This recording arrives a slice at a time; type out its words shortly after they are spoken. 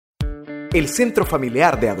El Centro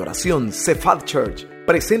Familiar de Adoración Cephal Church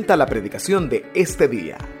presenta la predicación de este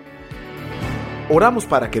día. Oramos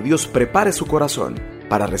para que Dios prepare su corazón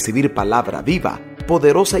para recibir palabra viva,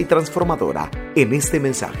 poderosa y transformadora en este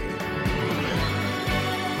mensaje.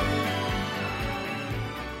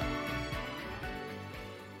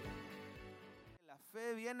 La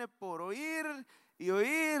fe viene por oír y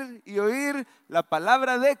oír y oír la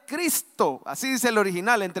palabra de Cristo. Así dice el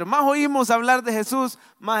original. Entre más oímos hablar de Jesús,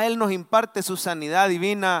 más Él nos imparte su sanidad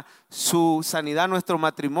divina, su sanidad a nuestro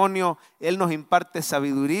matrimonio. Él nos imparte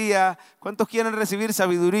sabiduría. ¿Cuántos quieren recibir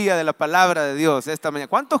sabiduría de la palabra de Dios esta mañana?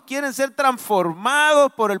 ¿Cuántos quieren ser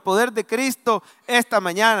transformados por el poder de Cristo esta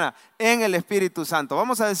mañana en el Espíritu Santo?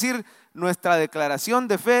 Vamos a decir nuestra declaración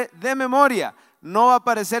de fe de memoria. No va a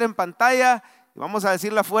aparecer en pantalla. Vamos a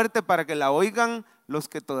decirla fuerte para que la oigan los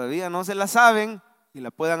que todavía no se la saben y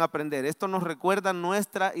la puedan aprender. Esto nos recuerda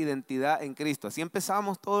nuestra identidad en Cristo. Así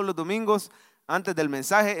empezamos todos los domingos antes del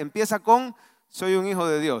mensaje. Empieza con: soy un hijo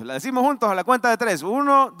de Dios. La decimos juntos a la cuenta de 3.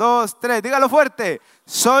 1, 2, 3. Dígalo fuerte.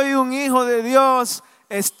 Soy un hijo de Dios.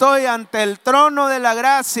 Estoy ante el trono de la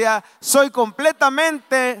gracia. Soy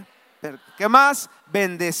completamente, ¿qué más?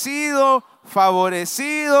 Bendecido,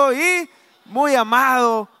 favorecido y muy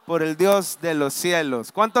amado por el Dios de los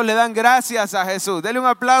cielos. ¿Cuántos le dan gracias a Jesús? Denle un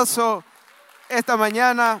aplauso esta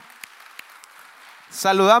mañana.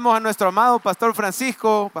 Saludamos a nuestro amado Pastor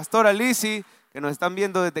Francisco, Pastor Alici, que nos están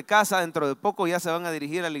viendo desde casa. Dentro de poco ya se van a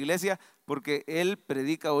dirigir a la iglesia porque él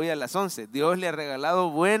predica hoy a las 11. Dios le ha regalado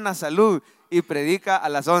buena salud y predica a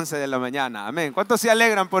las 11 de la mañana. Amén. ¿Cuántos se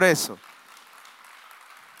alegran por eso?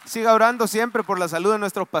 Siga orando siempre por la salud de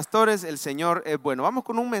nuestros pastores. El Señor es bueno. Vamos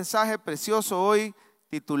con un mensaje precioso hoy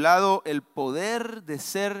titulado El poder de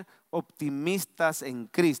ser optimistas en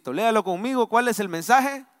Cristo. Léalo conmigo. ¿Cuál es el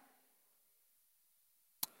mensaje?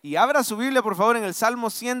 Y abra su Biblia por favor en el Salmo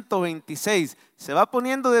 126. Se va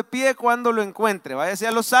poniendo de pie cuando lo encuentre. Váyase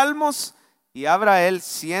a los Salmos y abra el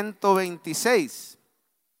 126.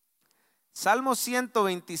 Salmo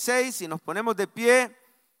 126, si nos ponemos de pie,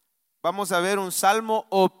 vamos a ver un salmo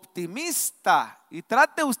optimista. Y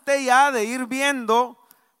trate usted ya de ir viendo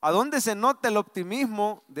a dónde se nota el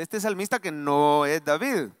optimismo de este salmista que no es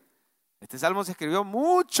David. Este salmo se escribió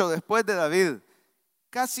mucho después de David,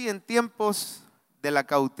 casi en tiempos de la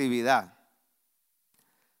cautividad.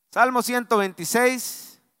 Salmo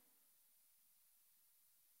 126.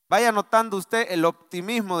 Vaya notando usted el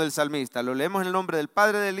optimismo del salmista. Lo leemos en el nombre del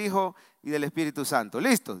Padre, del Hijo y del Espíritu Santo.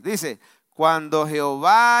 ¿Listos? Dice: cuando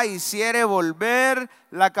Jehová hiciere volver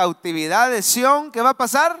la cautividad de Sión, ¿qué va a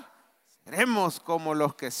pasar? Seremos como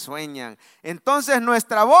los que sueñan. Entonces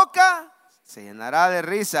nuestra boca se llenará de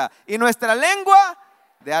risa y nuestra lengua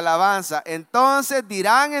de alabanza. Entonces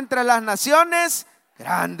dirán entre las naciones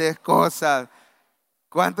grandes cosas.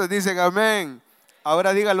 ¿Cuántos dicen amén?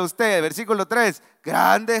 Ahora dígalo usted, versículo 3.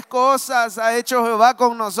 Grandes cosas ha hecho Jehová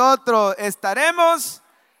con nosotros. Estaremos.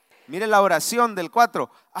 Mire la oración del 4.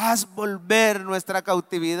 Haz volver nuestra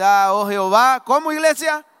cautividad, oh Jehová. ¿Cómo,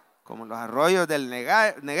 iglesia? Como los arroyos del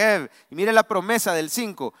Negev. Y mire la promesa del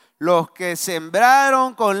 5. Los que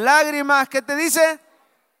sembraron con lágrimas, ¿qué te dice?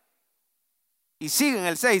 Y sigue en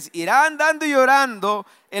el 6. Irá andando y llorando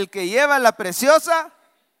el que lleva la preciosa,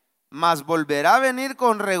 mas volverá a venir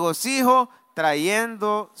con regocijo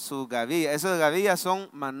trayendo su gavilla. Esos gavillas son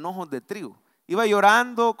manojos de trigo. Iba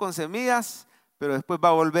llorando con semillas, pero después va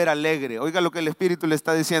a volver alegre. Oiga lo que el Espíritu le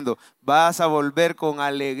está diciendo. Vas a volver con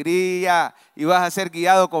alegría y vas a ser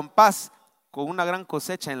guiado con paz, con una gran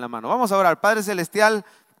cosecha en la mano. Vamos a orar. Padre Celestial,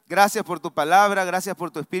 gracias por tu palabra, gracias por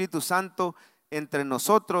tu Espíritu Santo entre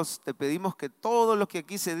nosotros. Te pedimos que todo lo que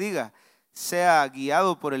aquí se diga sea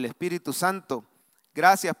guiado por el Espíritu Santo.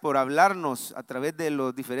 Gracias por hablarnos a través de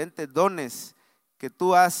los diferentes dones que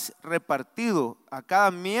tú has repartido a cada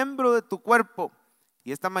miembro de tu cuerpo.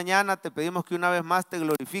 Y esta mañana te pedimos que una vez más te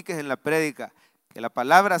glorifiques en la prédica, que la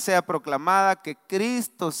palabra sea proclamada, que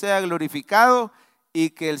Cristo sea glorificado y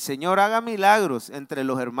que el Señor haga milagros entre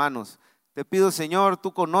los hermanos. Te pido, Señor,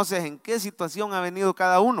 tú conoces en qué situación ha venido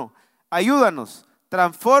cada uno. Ayúdanos,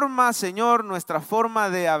 transforma, Señor, nuestra forma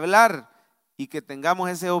de hablar y que tengamos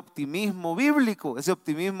ese optimismo bíblico, ese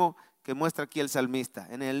optimismo que muestra aquí el salmista.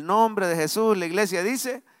 En el nombre de Jesús, la iglesia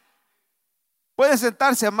dice, pueden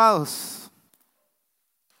sentarse, amados.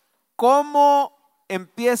 ¿Cómo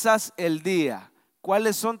empiezas el día?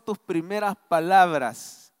 ¿Cuáles son tus primeras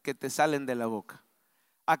palabras que te salen de la boca?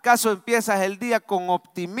 ¿Acaso empiezas el día con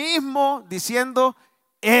optimismo diciendo,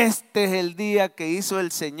 este es el día que hizo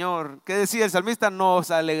el Señor? ¿Qué decía el salmista? Nos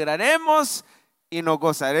alegraremos y nos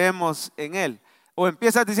gozaremos en él. O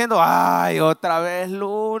empiezas diciendo, ay, otra vez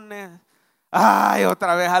lunes. Ay,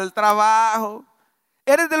 otra vez al trabajo.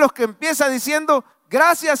 Eres de los que empieza diciendo,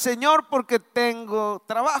 gracias Señor porque tengo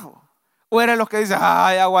trabajo. O eres los que dicen,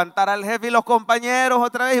 ay, aguantar al jefe y los compañeros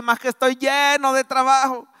otra vez, y más que estoy lleno de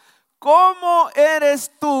trabajo. ¿Cómo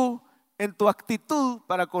eres tú en tu actitud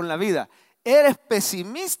para con la vida? ¿Eres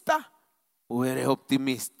pesimista o eres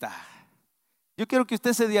optimista? Yo quiero que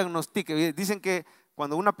usted se diagnostique. Dicen que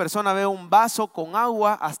cuando una persona ve un vaso con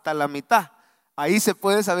agua hasta la mitad, ahí se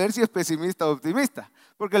puede saber si es pesimista o optimista.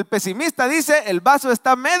 Porque el pesimista dice, el vaso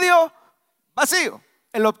está medio vacío.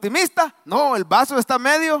 El optimista, no, el vaso está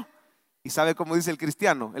medio. ¿Y sabe cómo dice el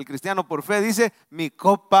cristiano? El cristiano por fe dice, mi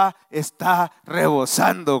copa está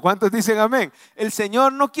rebosando. ¿Cuántos dicen amén? El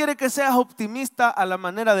Señor no quiere que seas optimista a la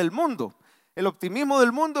manera del mundo. El optimismo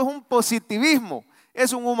del mundo es un positivismo,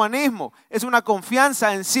 es un humanismo, es una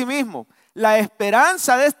confianza en sí mismo. La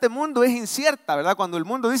esperanza de este mundo es incierta, ¿verdad? Cuando el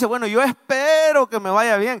mundo dice, bueno, yo espero que me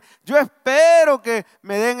vaya bien, yo espero que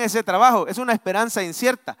me den ese trabajo, es una esperanza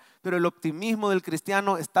incierta. Pero el optimismo del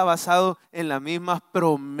cristiano está basado en las mismas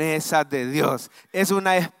promesas de Dios. Es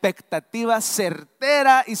una expectativa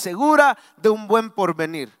certera y segura de un buen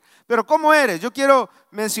porvenir. Pero ¿cómo eres? Yo quiero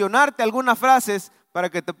mencionarte algunas frases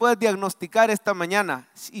para que te puedas diagnosticar esta mañana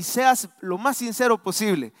y seas lo más sincero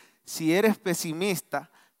posible. Si eres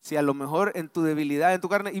pesimista, si a lo mejor en tu debilidad, en tu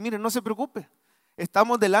carne, y mire, no se preocupe.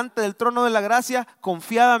 Estamos delante del trono de la gracia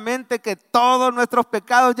confiadamente que todos nuestros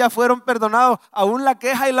pecados ya fueron perdonados, aún la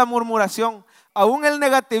queja y la murmuración, aún el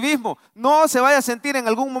negativismo. No se vaya a sentir en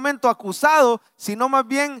algún momento acusado, sino más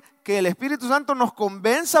bien que el Espíritu Santo nos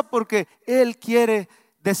convenza porque Él quiere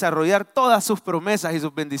desarrollar todas sus promesas y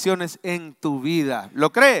sus bendiciones en tu vida.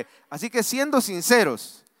 ¿Lo cree? Así que siendo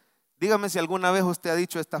sinceros, dígame si alguna vez usted ha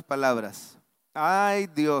dicho estas palabras. Ay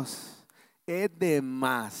Dios, es de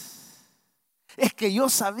más. Es que yo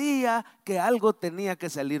sabía que algo tenía que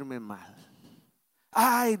salirme mal.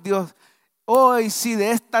 Ay Dios, hoy sí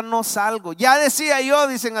de esta no salgo. Ya decía yo,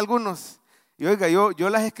 dicen algunos. Y oiga, yo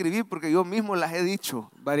las escribí porque yo mismo las he dicho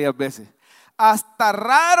varias veces. Hasta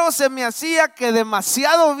raro se me hacía que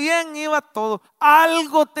demasiado bien iba todo.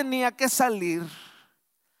 Algo tenía que salir.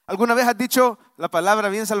 ¿Alguna vez has dicho la palabra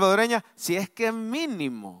bien salvadoreña? Si es que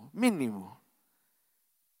mínimo.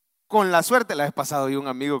 Con la suerte, la vez pasada oí un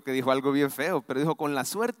amigo que dijo algo bien feo, pero dijo, con la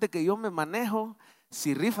suerte que yo me manejo,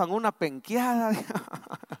 si rifan una penqueada,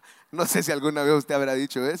 no sé si alguna vez usted habrá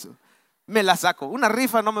dicho eso, me la saco. Una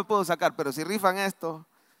rifa no me puedo sacar, pero si rifan esto,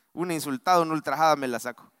 una insultada, una ultrajada, me la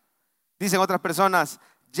saco. Dicen otras personas,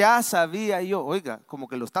 ya sabía yo, oiga, como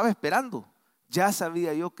que lo estaba esperando, ya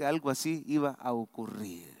sabía yo que algo así iba a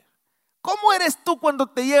ocurrir. ¿Cómo eres tú cuando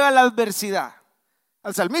te llega la adversidad?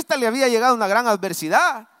 Al salmista le había llegado una gran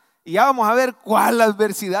adversidad. Y ya vamos a ver cuál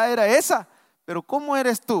adversidad era esa. Pero ¿cómo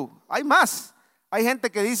eres tú? Hay más. Hay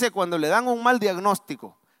gente que dice cuando le dan un mal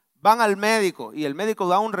diagnóstico, van al médico y el médico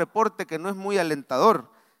da un reporte que no es muy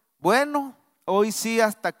alentador. Bueno, hoy sí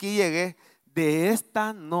hasta aquí llegué. De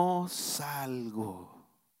esta no salgo.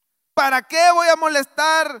 ¿Para qué voy a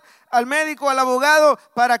molestar al médico, al abogado?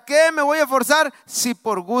 ¿Para qué me voy a forzar? Si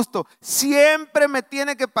por gusto. Siempre me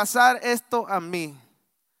tiene que pasar esto a mí.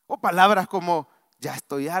 O palabras como, ya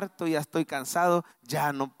estoy harto, ya estoy cansado,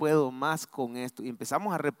 ya no puedo más con esto. Y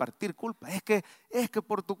empezamos a repartir culpa. Es que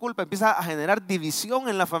por tu culpa empieza a generar división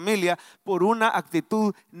en la familia por una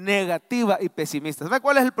actitud negativa y pesimista. ¿Sabe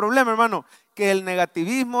cuál es el problema, hermano? Que el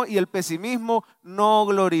negativismo y el pesimismo no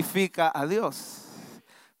glorifica a Dios.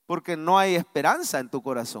 Porque no hay esperanza en tu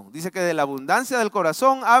corazón. Dice que de la abundancia del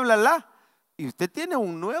corazón, háblala. Y usted tiene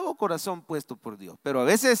un nuevo corazón puesto por Dios. Pero a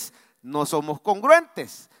veces no somos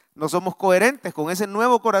congruentes. No somos coherentes con ese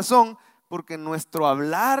nuevo corazón porque nuestro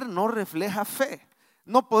hablar no refleja fe.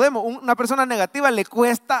 No podemos, una persona negativa le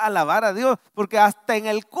cuesta alabar a Dios porque hasta en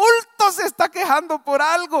el culto se está quejando por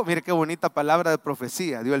algo. Mire qué bonita palabra de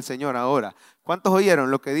profecía dio el Señor ahora. ¿Cuántos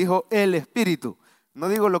oyeron lo que dijo el Espíritu? No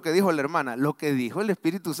digo lo que dijo la hermana, lo que dijo el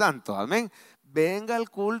Espíritu Santo. Amén. Venga al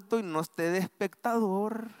culto y no esté de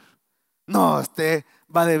espectador. No, usted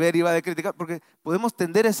va de ver y va de criticar, porque podemos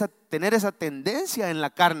tener esa tendencia en la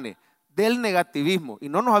carne del negativismo y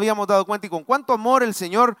no nos habíamos dado cuenta. Y con cuánto amor el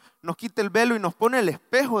Señor nos quita el velo y nos pone el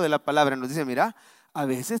espejo de la palabra. Nos dice, mira, a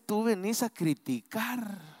veces tú venís a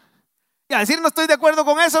criticar y a decir no estoy de acuerdo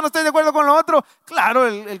con eso, no estoy de acuerdo con lo otro. Claro,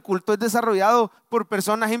 el culto es desarrollado por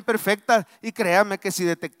personas imperfectas y créame que si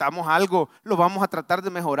detectamos algo lo vamos a tratar de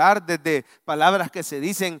mejorar desde palabras que se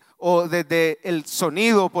dicen o desde el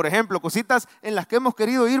sonido, por ejemplo, cositas en las que hemos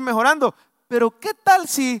querido ir mejorando. Pero ¿qué tal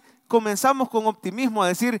si comenzamos con optimismo a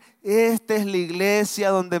decir, esta es la iglesia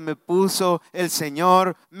donde me puso el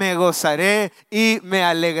Señor, me gozaré y me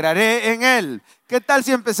alegraré en Él. ¿Qué tal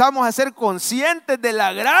si empezamos a ser conscientes de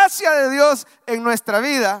la gracia de Dios en nuestra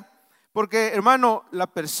vida? Porque, hermano, la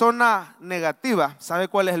persona negativa, ¿sabe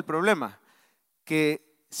cuál es el problema?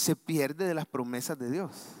 Que se pierde de las promesas de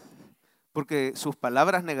Dios. Porque sus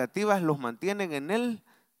palabras negativas los mantienen en el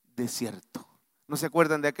desierto. ¿No se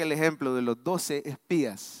acuerdan de aquel ejemplo de los 12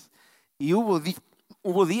 espías? Y hubo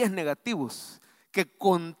 10 negativos que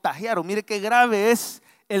contagiaron. Mire qué grave es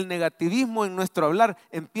el negativismo en nuestro hablar.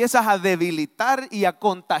 Empiezas a debilitar y a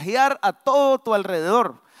contagiar a todo tu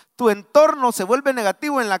alrededor. Tu entorno se vuelve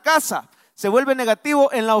negativo en la casa, se vuelve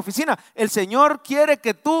negativo en la oficina. El Señor quiere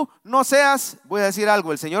que tú no seas, voy a decir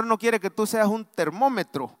algo, el Señor no quiere que tú seas un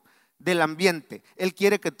termómetro del ambiente. Él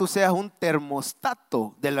quiere que tú seas un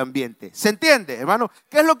termostato del ambiente. ¿Se entiende, hermano?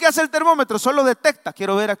 ¿Qué es lo que hace el termómetro? Solo detecta.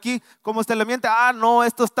 Quiero ver aquí cómo está el ambiente. Ah, no,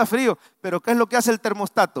 esto está frío. Pero ¿qué es lo que hace el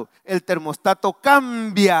termostato? El termostato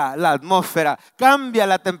cambia la atmósfera, cambia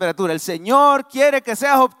la temperatura. El Señor quiere que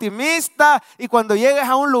seas optimista y cuando llegues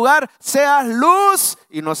a un lugar seas luz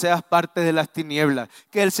y no seas parte de las tinieblas.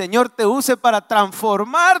 Que el Señor te use para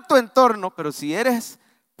transformar tu entorno. Pero si eres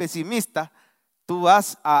pesimista, tú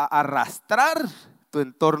vas a arrastrar tu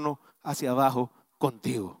entorno hacia abajo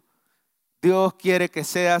contigo. Dios quiere que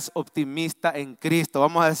seas optimista en Cristo.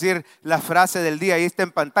 Vamos a decir la frase del día, ahí está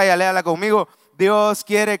en pantalla, léala conmigo. Dios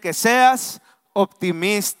quiere que seas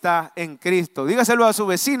optimista en Cristo. Dígaselo a su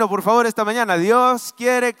vecino, por favor, esta mañana. Dios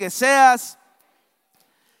quiere que seas,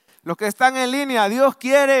 los que están en línea, Dios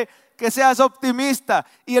quiere que seas optimista.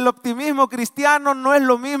 Y el optimismo cristiano no es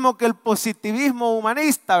lo mismo que el positivismo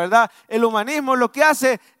humanista, ¿verdad? El humanismo lo que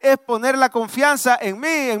hace es poner la confianza en mí,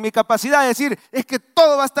 en mi capacidad, de decir, es que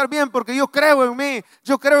todo va a estar bien porque yo creo en mí,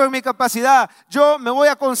 yo creo en mi capacidad, yo me voy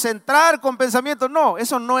a concentrar con pensamientos. No,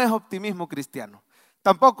 eso no es optimismo cristiano.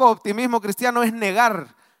 Tampoco optimismo cristiano es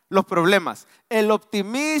negar los problemas. El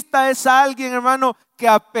optimista es alguien, hermano, que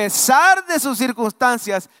a pesar de sus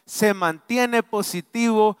circunstancias se mantiene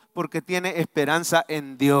positivo porque tiene esperanza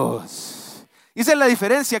en Dios. Y esa es la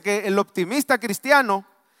diferencia, que el optimista cristiano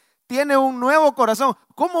tiene un nuevo corazón.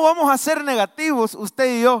 ¿Cómo vamos a ser negativos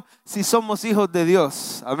usted y yo si somos hijos de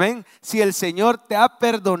Dios? Amén. Si el Señor te ha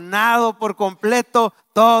perdonado por completo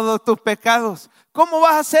todos tus pecados, ¿cómo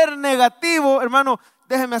vas a ser negativo, hermano?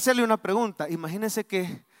 Déjeme hacerle una pregunta. Imagínese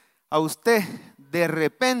que a usted de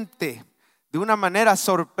repente, de una manera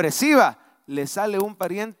sorpresiva, le sale un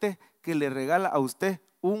pariente que le regala a usted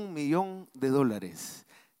 $1.000.000.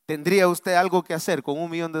 ¿Tendría usted algo que hacer con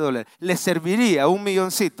 $1.000.000? ¿Le serviría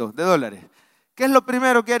 $1.000.000? ¿Qué es lo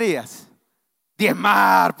primero que harías?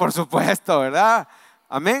 Diezmar, por supuesto, ¿verdad?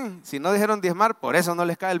 Amén. Si no dijeron diezmar, por eso no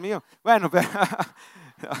les cae el mío. Bueno, pero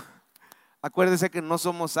acuérdense que no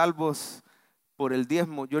somos salvos por el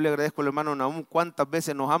diezmo. Yo le agradezco al hermano Nahum cuántas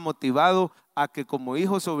veces nos ha motivado a que como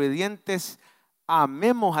hijos obedientes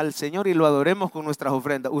amemos al Señor y lo adoremos con nuestras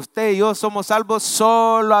ofrendas. Usted y yo somos salvos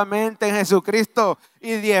solamente en Jesucristo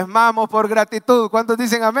y diezmamos por gratitud. ¿Cuántos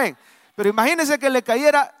dicen amén? Pero imagínense que le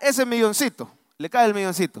cayera ese milloncito, le cae el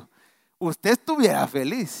milloncito. Usted estuviera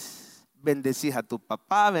feliz. Bendecís a tu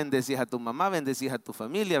papá, bendecís a tu mamá, bendecís a tu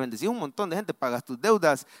familia, bendecís a un montón de gente, pagas tus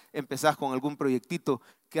deudas, empezás con algún proyectito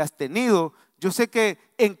que has tenido. Yo sé que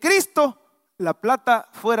en Cristo la plata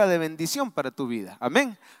fuera de bendición para tu vida.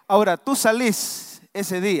 Amén. Ahora tú salís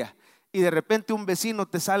ese día y de repente un vecino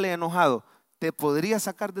te sale enojado. ¿Te podría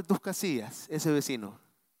sacar de tus casillas ese vecino?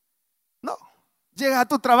 No. Llegas a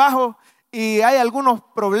tu trabajo y hay algunos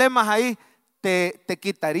problemas ahí. ¿Te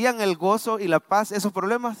quitarían el gozo y la paz esos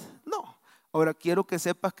problemas? No. Ahora quiero que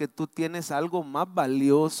sepas que tú tienes algo más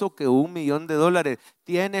valioso que $1.000.000.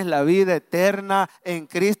 Tienes la vida eterna en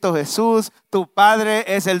Cristo Jesús. Tu Padre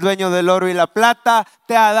es el dueño del oro y la plata.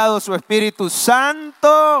 Te ha dado su Espíritu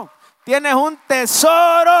Santo. Tienes un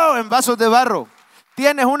tesoro en vasos de barro.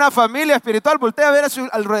 Tienes una familia espiritual. Voltea a ver a su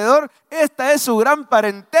alrededor. Esta es su gran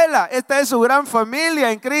parentela. Esta es su gran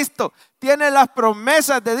familia en Cristo. Tienes las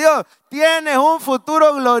promesas de Dios. Tienes un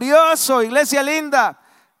futuro glorioso, iglesia linda.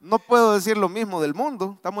 No puedo decir lo mismo del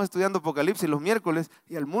mundo. Estamos estudiando Apocalipsis los miércoles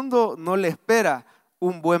y al mundo no le espera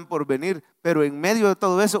un buen porvenir. Pero en medio de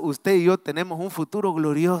todo eso, usted y yo tenemos un futuro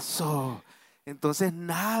glorioso. Entonces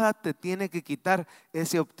nada te tiene que quitar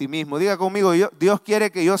ese optimismo. Diga conmigo, Dios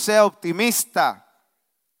quiere que yo sea optimista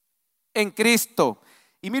en Cristo.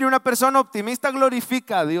 Y mire, una persona optimista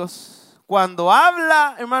glorifica a Dios. Cuando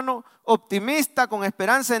habla, hermano, optimista con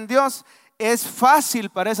esperanza en Dios, es fácil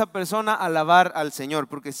para esa persona alabar al Señor,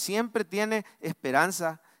 porque siempre tiene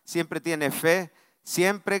esperanza, siempre tiene fe,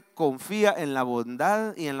 siempre confía en la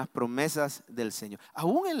bondad y en las promesas del Señor.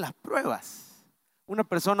 Aún en las pruebas, una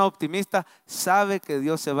persona optimista sabe que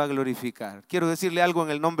Dios se va a glorificar. Quiero decirle algo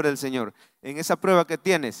en el nombre del Señor. En esa prueba que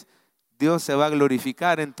tienes, Dios se va a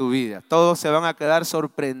glorificar en tu vida. Todos se van a quedar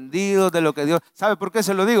sorprendidos de lo que Dios... ¿Sabe por qué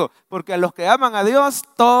se lo digo? Porque a los que aman a Dios,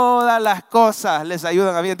 todas las cosas les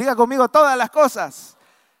ayudan a bien. Diga conmigo, todas las cosas.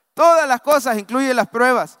 Todas las cosas, incluye las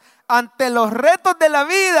pruebas. Ante los retos de la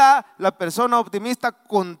vida, la persona optimista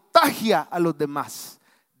contagia a los demás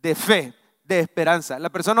de fe, de esperanza. La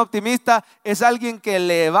persona optimista es alguien que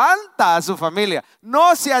levanta a su familia,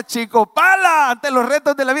 no se achicopala ante los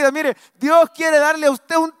retos de la vida. Mire, Dios quiere darle a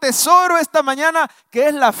usted un tesoro esta mañana, que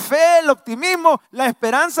es la fe, el optimismo, la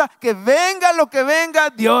esperanza, que venga lo que venga,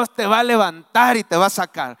 Dios te va a levantar y te va a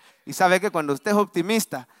sacar. Y sabe que cuando usted es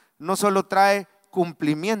optimista, no solo trae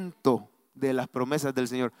cumplimiento de las promesas del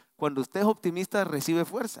Señor. Cuando usted es optimista, recibe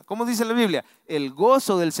fuerza. ¿Cómo dice la Biblia? El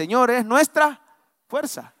gozo del Señor es nuestra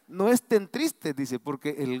fuerza. No estén tristes, dice,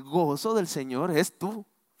 porque el gozo del Señor es tu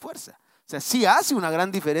fuerza. O sea, sí hace una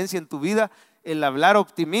gran diferencia en tu vida el hablar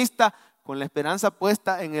optimista con la esperanza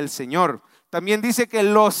puesta en el Señor. También dice que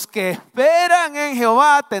los que esperan en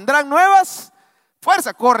Jehová tendrán nuevas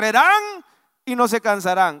fuerzas. Correrán y no se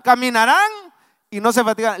cansarán. Caminarán y no se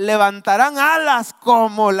fatigan, levantarán alas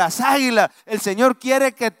como las águilas. El Señor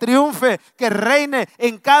quiere que triunfe, que reine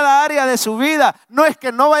en cada área de su vida. No es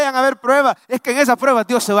que no vayan a haber pruebas, es que en esas pruebas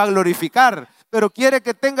Dios se va a glorificar. Pero quiere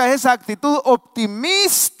que tengas esa actitud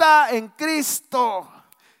optimista en Cristo.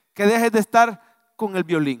 Que dejes de estar con el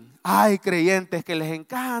violín. Hay creyentes que les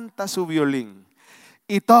encanta su violín.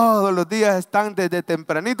 Y todos los días están desde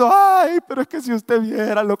tempranito. Ay, pero es que si usted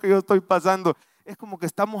viera lo que yo estoy pasando. Es como que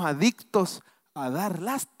estamos adictos a dar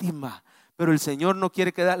lástima, pero el Señor no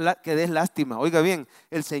quiere que des lástima. Oiga bien,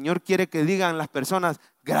 el Señor quiere que digan las personas,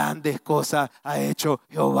 grandes cosas ha hecho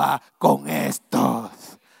Jehová con estos.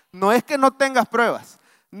 No es que no tengas pruebas,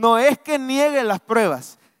 no es que niegues las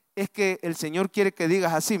pruebas, es que el Señor quiere que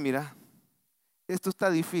digas así, mira, esto está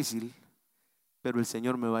difícil, pero el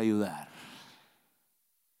Señor me va a ayudar.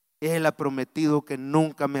 Él ha prometido que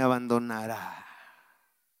nunca me abandonará.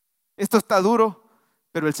 Esto está duro,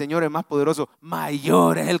 pero el Señor es más poderoso.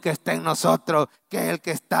 Mayor es el que está en nosotros que el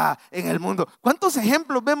que está en el mundo. ¿Cuántos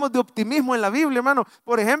ejemplos vemos de optimismo en la Biblia, hermano?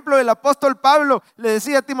 Por ejemplo, el apóstol Pablo le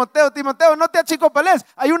decía a Timoteo, Timoteo, no te achicopales.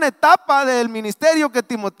 Hay una etapa del ministerio que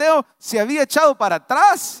Timoteo se había echado para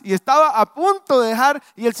atrás y estaba a punto de dejar.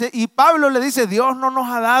 Y Pablo le dice, Dios no nos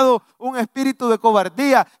ha dado un espíritu de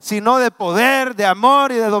cobardía, sino de poder, de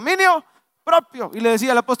amor y de dominio propio. Y le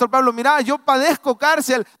decía al apóstol Pablo, mira, yo padezco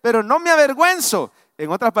cárcel, pero no me avergüenzo. En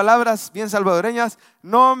otras palabras, bien salvadoreñas,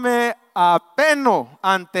 no me apeno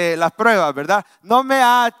ante las pruebas, ¿verdad? No me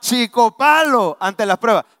achicopalo ante las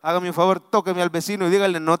pruebas. Hágame un favor, tóqueme al vecino y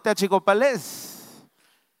dígale, no te achicopales.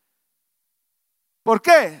 ¿Por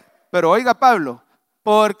qué? Pero oiga Pablo,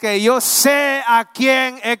 porque yo sé a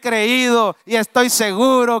quién he creído y estoy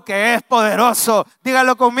seguro que es poderoso.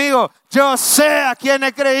 Dígalo conmigo, yo sé a quién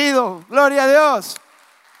he creído. Gloria a Dios.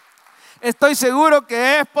 Estoy seguro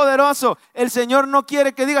que es poderoso. El Señor no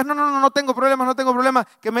quiere que digas, no tengo problemas,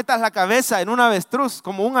 que metas la cabeza en un avestruz,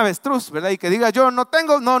 como un avestruz, ¿verdad? Y que digas, yo no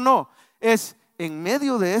tengo, no. Es en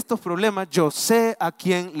medio de estos problemas, yo sé a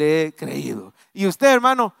quién le he creído. Y usted,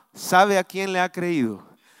 hermano, sabe a quién le ha creído.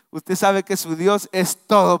 Usted sabe que su Dios es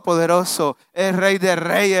todopoderoso, es Rey de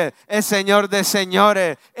reyes, es Señor de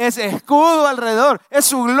señores, es escudo alrededor, es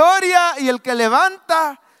su gloria y el que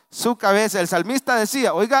levanta su cabeza. El salmista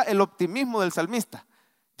decía, oiga el optimismo del salmista,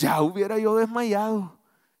 ya hubiera yo desmayado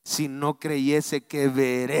si no creyese que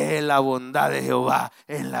veré la bondad de Jehová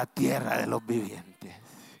en la tierra de los vivientes.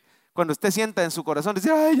 Cuando usted sienta en su corazón,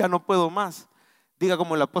 dice, ay, ya no puedo más, diga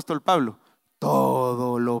como el apóstol Pablo,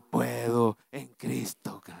 todo lo puedo en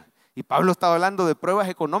Cristo. Y Pablo estaba hablando de pruebas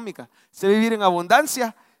económicas, sé vivir en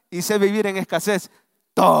abundancia y sé vivir en escasez.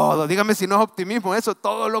 Todo, dígame si no es optimismo eso,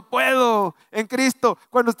 todo lo puedo en Cristo.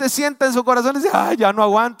 Cuando usted sienta en su corazón y dice, ay, ya no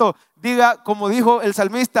aguanto, diga como dijo el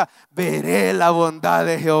salmista, veré la bondad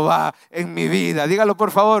de Jehová en mi vida. Dígalo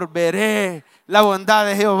por favor, veré la bondad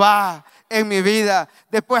de Jehová en mi vida.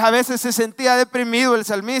 Después a veces se sentía deprimido el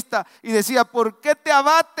salmista y decía, ¿por qué te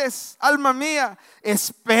abates, alma mía?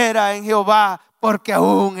 Espera en Jehová, porque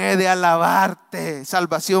aún he de alabarte,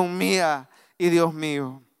 salvación mía y Dios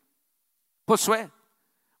mío. Josué,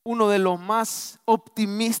 uno de los más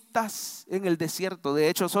optimistas en el desierto. De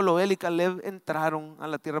hecho, solo él y Caleb entraron a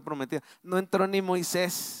la tierra prometida. No entró ni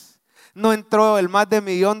Moisés. No entró el más de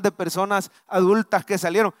 1.000.000 de personas adultas que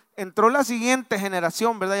salieron. Entró la siguiente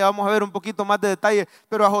generación, ¿verdad? Ya vamos a ver un poquito más de detalle.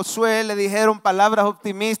 Pero a Josué le dijeron palabras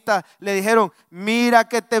optimistas. Le dijeron, mira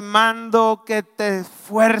que te mando que te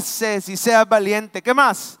esfuerces y seas valiente. ¿Qué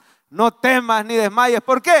más? No temas ni desmayes.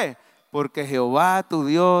 ¿Por qué? Porque Jehová tu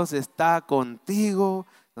Dios está contigo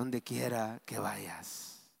donde quiera que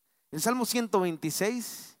vayas. El Salmo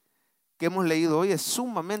 126 que hemos leído hoy es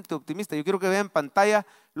sumamente optimista. Yo quiero que vean en pantalla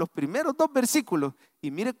los primeros 2 versículos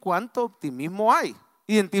y mire cuánto optimismo hay.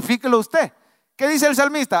 Identifíquelo usted. ¿Qué dice el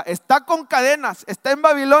salmista? Está con cadenas, está en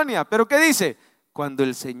Babilonia, pero ¿qué dice? Cuando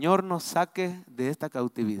el Señor nos saque de esta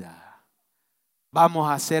cautividad,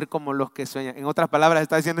 vamos a ser como los que sueñan. En otras palabras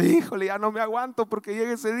está diciendo, híjole, ya no me aguanto porque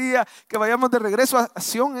llegue ese día que vayamos de regreso a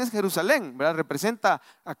Sion, es Jerusalén, ¿verdad? Representa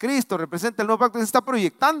a Cristo, representa el nuevo pacto, se está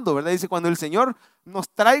proyectando, ¿verdad? Dice, cuando el Señor nos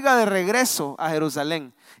traiga de regreso a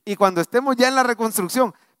Jerusalén y cuando estemos ya en la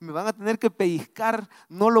reconstrucción, me van a tener que pellizcar,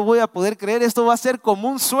 no lo voy a poder creer, esto va a ser como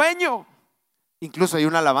un sueño. Incluso hay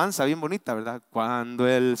una alabanza bien bonita, ¿verdad? Cuando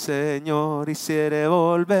el Señor hiciere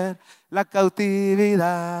volver la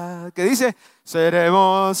cautividad, que dice,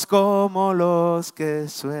 seremos como los que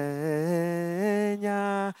sueñan.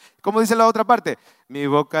 ¿Cómo dice la otra parte? Mi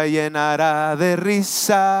boca llenará de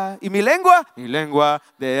risa y mi lengua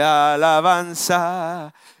de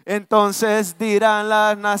alabanza. Entonces dirán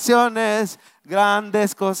las naciones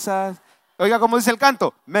grandes cosas. Oiga, ¿cómo dice el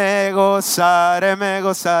canto? Me gozaré, me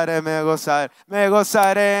gozaré, me gozaré, me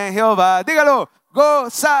gozaré en Jehová. Dígalo,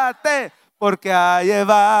 gózate, porque ha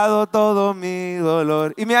llevado todo mi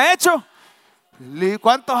dolor. ¿Y me ha hecho?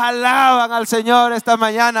 ¿Cuántos alaban al Señor esta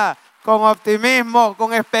mañana con optimismo,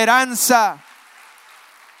 con esperanza?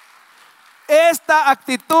 Esta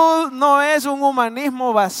actitud no es un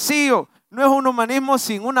humanismo vacío. No es un humanismo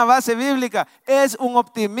sin una base bíblica, es un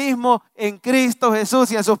optimismo en Cristo Jesús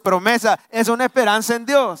y en sus promesas, es una esperanza en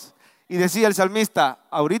Dios. Y decía el salmista,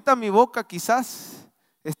 ahorita mi boca quizás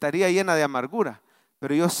estaría llena de amargura,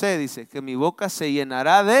 pero yo sé, dice, que mi boca se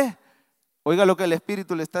llenará de, oiga lo que el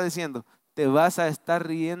Espíritu le está diciendo, te vas a estar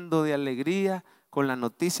riendo de alegría con la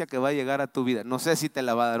noticia que va a llegar a tu vida. No sé si te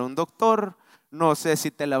la va a dar un doctor, no sé si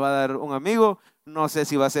te la va a dar un amigo, no sé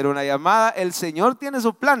si va a ser una llamada. El Señor tiene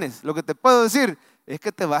sus planes. Lo que te puedo decir es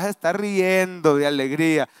que te vas a estar riendo de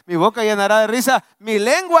alegría. Mi boca llenará de risa, mi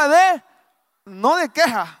lengua de, no de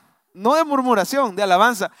queja, no de murmuración, de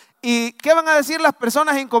alabanza. ¿Y qué van a decir las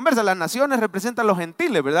personas inconversas? Las naciones representan a los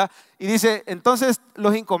gentiles, ¿verdad? Y dice, entonces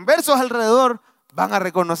los inconversos alrededor van a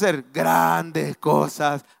reconocer, grandes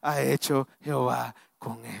cosas ha hecho Jehová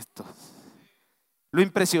con estos. Lo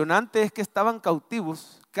impresionante es que estaban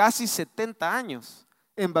cautivos casi 70 años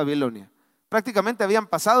en Babilonia. Prácticamente habían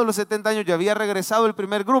pasado los 70 años, ya había regresado el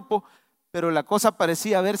primer grupo, pero la cosa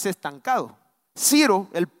parecía haberse estancado. Ciro,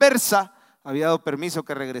 el persa, había dado permiso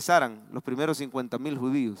que regresaran los primeros 50,000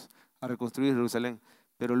 judíos a reconstruir Jerusalén.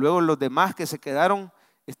 Pero luego los demás que se quedaron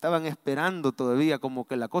estaban esperando todavía, como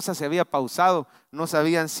que la cosa se había pausado, no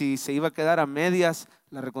sabían si se iba a quedar a medias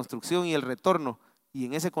la reconstrucción y el retorno. Y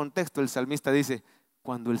en ese contexto el salmista dice,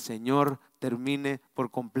 cuando el Señor termine por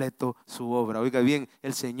completo su obra. Oiga bien,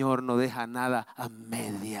 el Señor no deja nada a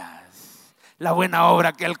medias. La buena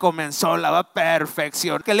obra que Él comenzó la va a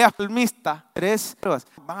perfeccionar. Que leas salmista, 3 pruebas.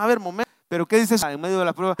 Van a haber momentos, pero ¿qué dices en medio de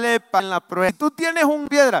la prueba? En la prueba. Si tú tienes una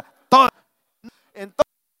piedra, todo.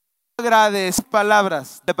 Entonces agradece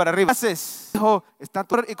palabras de para arriba. Haces, hijo, está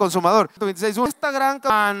y consumador. 126. Esta gran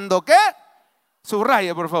cuando ¿qué?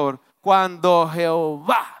 Subraya, por favor. Cuando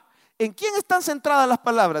Jehová. ¿En quién están centradas las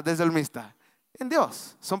palabras del salmista? En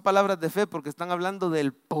Dios. Son palabras de fe porque están hablando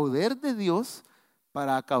del poder de Dios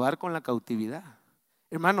para acabar con la cautividad.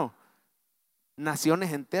 Hermano,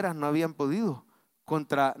 naciones enteras no habían podido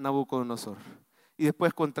contra Nabucodonosor. Y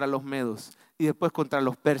después contra los medos. Y después contra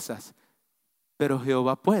los persas. Pero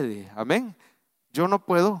Jehová puede. Amén. Yo no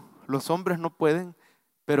puedo. Los hombres no pueden.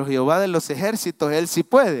 Pero Jehová de los ejércitos, Él sí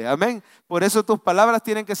puede. Amén. Por eso tus palabras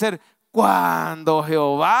tienen que ser cuando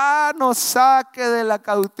Jehová nos saque de la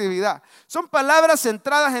cautividad. Son palabras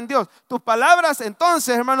centradas en Dios. Tus palabras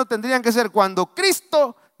entonces, hermano, tendrían que ser cuando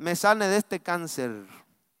Cristo me sane de este cáncer.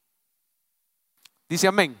 Dice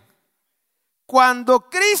amén. Cuando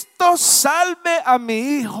Cristo salve a mi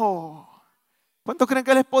hijo. ¿Cuántos creen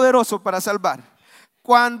que Él es poderoso para salvar?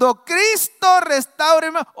 Cuando Cristo restaure,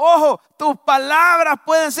 ojo, tus palabras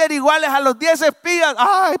pueden ser iguales a los 10 espías.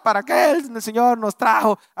 Ay, ¿para qué el Señor nos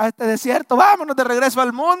trajo a este desierto? Vámonos de regreso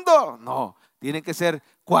al mundo. No, tiene que ser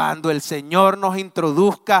cuando el Señor nos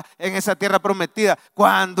introduzca en esa tierra prometida.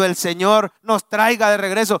 Cuando el Señor nos traiga de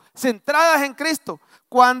regreso, centradas en Cristo.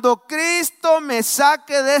 Cuando Cristo me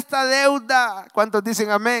saque de esta deuda. ¿Cuántos dicen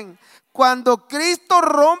amén? Cuando Cristo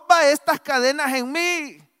rompa estas cadenas en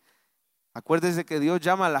mí. Acuérdense que Dios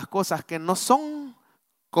llama a las cosas que no son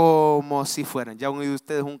como si fueran. Ya han oído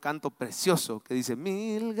ustedes un canto precioso que dice: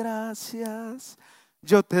 mil gracias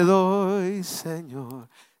yo te doy, Señor,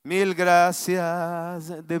 mil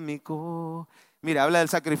gracias de mi corazón. Mira, habla del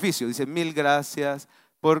sacrificio, dice: mil gracias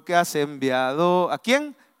porque has enviado, ¿a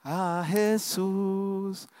quién? A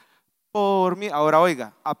Jesús por mí. Ahora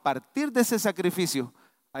oiga, a partir de ese sacrificio,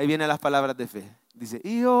 ahí vienen las palabras de fe. Dice: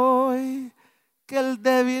 y hoy que el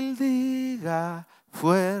débil diga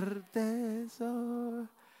fuerte soy,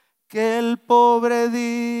 que el pobre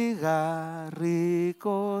diga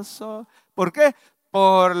rico soy. ¿Por qué?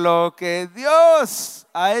 Por lo que Dios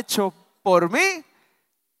ha hecho por mí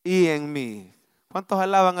y en mí. ¿Cuántos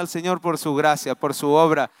alaban al Señor por su gracia, por su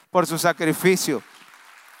obra, por su sacrificio?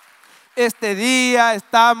 Este día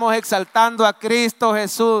estamos exaltando a Cristo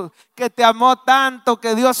Jesús, que te amó tanto,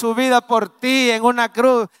 que dio su vida por ti en una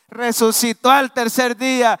cruz, resucitó al tercer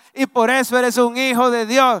día y por eso eres un hijo de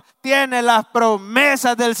Dios. Tienes las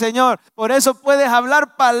promesas del Señor, por eso puedes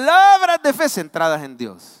hablar palabras de fe centradas en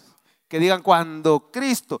Dios. Que digan: cuando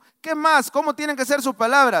Cristo. ¿Qué más? ¿Cómo tienen que ser sus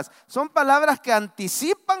palabras? Son palabras que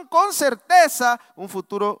anticipan con certeza un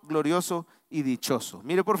futuro glorioso y dichoso.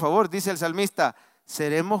 Mire por favor, dice el salmista: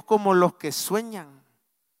 seremos como los que sueñan.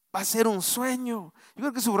 Va a ser un sueño. Yo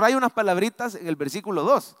creo que subraya unas palabritas en el versículo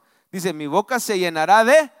 2. Dice: mi boca se llenará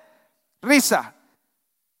de risa,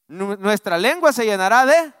 nuestra lengua se llenará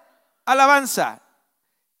de alabanza,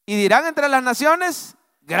 y dirán entre las naciones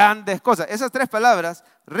grandes cosas. Esas tres palabras: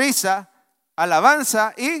 risa,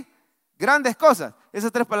 alabanza y grandes cosas.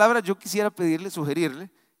 Esas tres palabras yo quisiera pedirle, sugerirle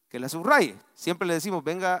que las subraye. Siempre le decimos: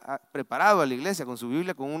 venga preparado a la iglesia con su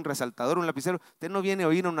Biblia, con un resaltador, un lapicero. Usted no viene a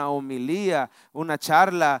oír una homilía, una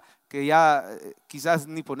charla que ya quizás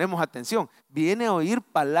ni ponemos atención. Viene a oír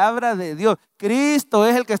palabra de Dios. Cristo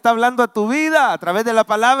es el que está hablando a tu vida a través de la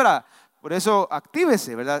palabra. Por eso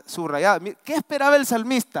actívese, ¿verdad? Subrayada. ¿Qué esperaba el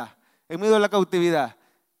salmista en medio de la cautividad?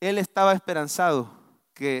 Él estaba esperanzado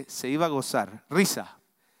que se iba a gozar, risa.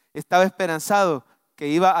 Estaba esperanzado que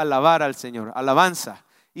iba a alabar al Señor, alabanza.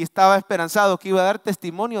 Y estaba esperanzado que iba a dar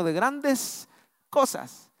testimonio de grandes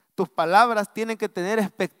cosas. Tus palabras tienen que tener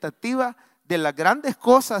expectativa de las grandes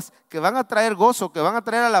cosas que van a traer gozo, que van a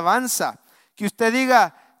traer alabanza. Que usted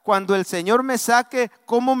diga: cuando el Señor me saque,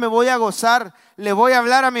 ¿cómo me voy a gozar? Le voy a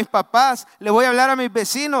hablar a mis papás, le voy a hablar a mis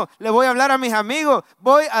vecinos, le voy a hablar a mis amigos.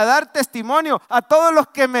 Voy a dar testimonio a todos los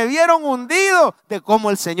que me vieron hundido de cómo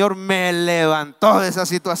el Señor me levantó de esa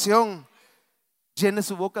situación. Llene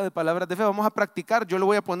su boca de palabras de fe. Vamos a practicar. Yo le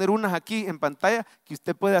voy a poner unas aquí en pantalla que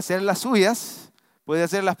usted puede hacer las suyas, puede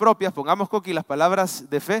hacer las propias. Pongamos, Coqui, las palabras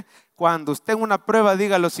de fe. Cuando usted en una prueba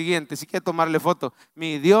diga lo siguiente, si quiere tomarle foto: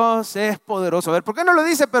 mi Dios es poderoso. A ver, ¿por qué no lo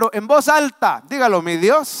dice pero en voz alta? Dígalo: mi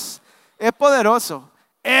Dios es poderoso.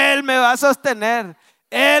 Él me va a sostener.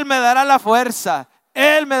 Él me dará la fuerza.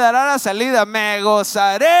 Él me dará la salida. Me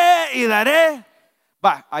gozaré y daré.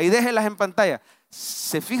 Va, ahí déjelas en pantalla.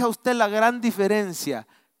 ¿Se fija usted la gran diferencia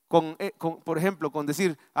por ejemplo, con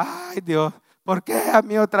decir: ay Dios, ¿por qué a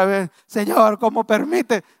mí otra vez? Señor, ¿cómo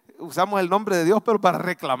permite? Usamos el nombre de Dios pero para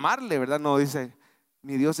reclamarle, ¿verdad? No, dice: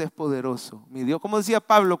 mi Dios es poderoso. Mi Dios, como decía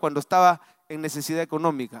Pablo cuando estaba en necesidad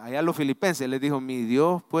económica, allá a los filipenses les dijo: mi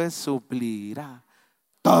Dios pues suplirá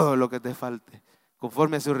todo lo que te falte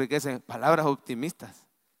conforme a su riqueza. Palabras optimistas,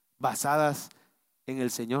 basadas en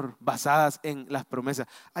el Señor, basadas en las promesas.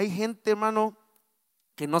 Hay gente, hermano,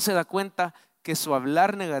 que no se da cuenta que su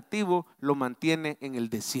hablar negativo lo mantiene en el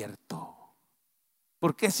desierto.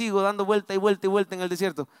 ¿Por qué sigo dando vuelta y vuelta y vuelta en el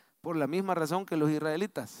desierto? Por la misma razón que los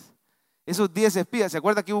israelitas. Esos 10 espías, ¿se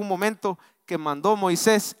acuerda que hubo un momento que mandó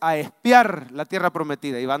Moisés a espiar la tierra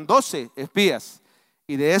prometida? Iban 12 espías.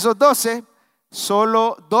 Y de esos 12,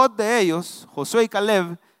 solo 2 de ellos, Josué y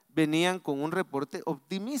Caleb, venían con un reporte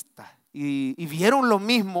optimista. Y vieron lo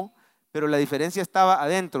mismo, pero la diferencia estaba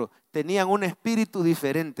adentro. Tenían un espíritu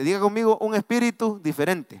diferente. Diga conmigo: un espíritu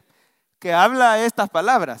diferente. Que habla estas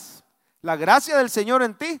palabras. La gracia del Señor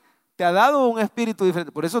en ti te ha dado un espíritu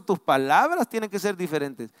diferente. Por eso tus palabras tienen que ser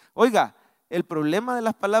diferentes. Oiga, el problema de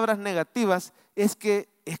las palabras negativas es que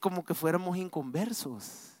es como que fuéramos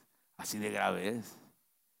inconversos. Así de grave es.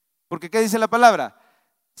 Porque ¿qué dice la palabra?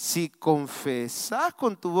 Si confesas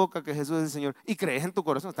con tu boca que Jesús es el Señor y crees en tu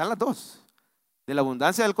corazón, están las dos. De la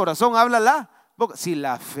abundancia del corazón habla la boca. Si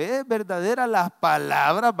la fe es verdadera, las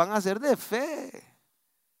palabras van a ser de fe.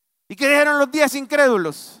 ¿Y qué dijeron los 10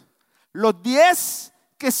 incrédulos? Los 10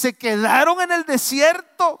 que se quedaron en el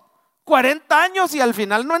desierto 40 años y al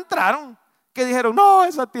final no entraron. Que dijeron: no,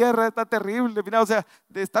 esa tierra está terrible. Mira, o sea,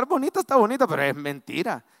 de estar bonita está bonita, pero es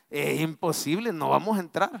mentira. es imposible, no vamos a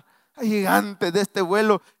entrar. A gigantes de este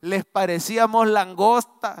vuelo les parecíamos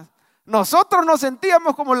langostas. Nosotros nos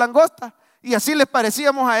sentíamos como langostas y así les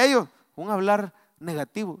parecíamos a ellos. Un hablar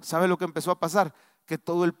negativo. ¿Sabe lo que empezó a pasar? Que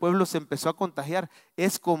todo el pueblo se empezó a contagiar.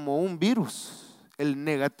 Es como un virus, el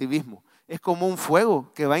negativismo. Es como un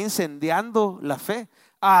fuego que va incendiando la fe.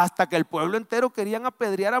 Hasta que el pueblo entero querían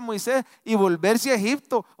apedrear a Moisés y volverse a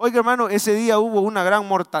Egipto. Oiga, hermano, ese día hubo una gran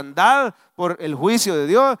mortandad por el juicio de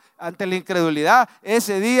Dios ante la incredulidad.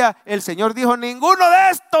 Ese día el Señor dijo, ninguno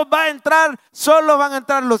de estos va a entrar, solo van a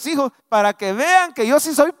entrar los hijos para que vean que yo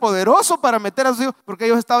sí soy poderoso para meter a sus hijos. Porque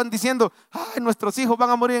ellos estaban diciendo, ay, nuestros hijos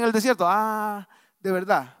van a morir en el desierto. Ah, de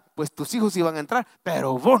verdad, pues tus hijos sí van a entrar,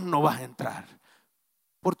 pero vos no vas a entrar.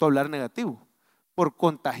 Por tu hablar negativo, por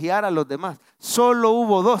contagiar a los demás. Solo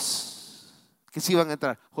hubo dos que sí iban a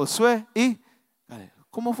entrar, Josué y Caleb.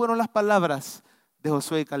 ¿Cómo fueron las palabras de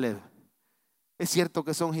Josué y Caleb? Es cierto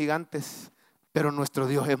que son gigantes, pero nuestro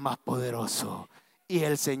Dios es más poderoso. Y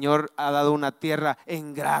el Señor ha dado una tierra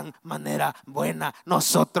en gran manera buena.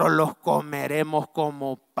 Nosotros los comeremos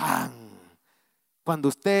como pan. Cuando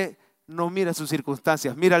usted no mira sus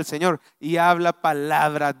circunstancias, mira al Señor y habla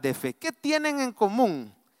palabras de fe. ¿Qué tienen en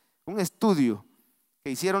común? Un estudio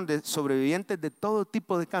que hicieron de sobrevivientes de todo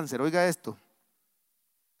tipo de cáncer. Oiga esto: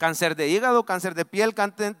 cáncer de hígado, cáncer de piel,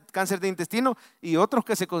 cáncer de intestino y otros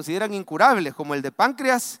que se consideran incurables, como el de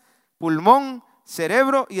páncreas, pulmón,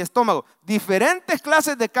 cerebro y estómago. Diferentes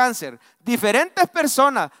clases de cáncer, diferentes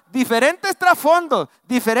personas, diferentes trasfondos,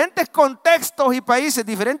 diferentes contextos y países,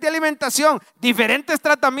 diferente alimentación, diferentes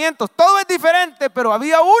tratamientos. Todo es diferente, pero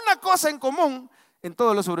había una cosa en común en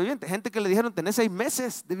todos los sobrevivientes. Gente que le dijeron, tenés 6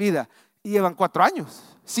 meses de vida y llevan 4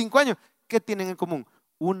 años, 5 años. ¿Qué tienen en común?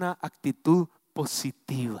 Una actitud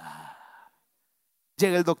positiva.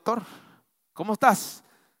 Llega el doctor. ¿Cómo estás?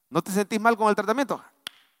 ¿No te sentís mal con el tratamiento?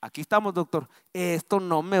 Aquí estamos, doctor. Esto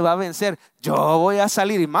no me va a vencer. Yo voy a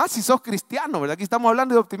salir. Y más si sos cristiano, ¿verdad? Aquí estamos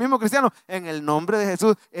hablando de optimismo cristiano. En el nombre de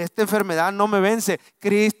Jesús, esta enfermedad no me vence.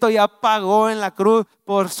 Cristo ya pagó en la cruz.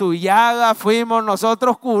 Por su llaga fuimos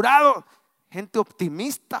nosotros curados. Gente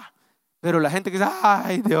optimista. Pero la gente que dice,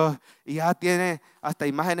 ay Dios, y ya tiene hasta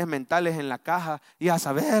imágenes mentales en la caja. Y a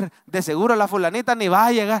saber, de seguro la fulanita ni va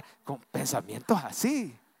a llegar. Con pensamientos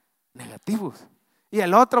así, negativos. Y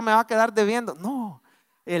el otro me va a quedar debiendo. No.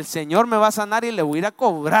 El Señor me va a sanar y le voy a ir a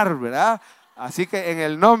cobrar, ¿verdad? Así que en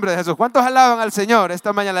el nombre de Jesús. ¿Cuántos alaban al Señor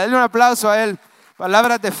esta mañana? Denle un aplauso a Él.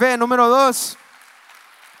 Palabras de fe. Número 2.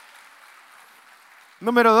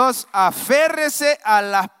 Número 2. Aférrese a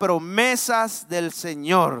las promesas del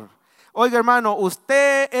Señor. Oiga, hermano,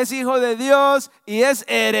 usted es hijo de Dios y es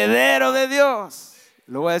heredero de Dios.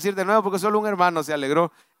 Lo voy a decir de nuevo porque solo un hermano se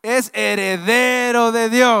alegró. Es heredero de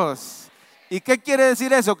Dios. ¿Y qué quiere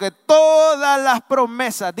decir eso? Que todas las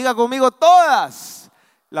promesas, diga conmigo, todas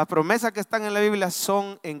las promesas que están en la Biblia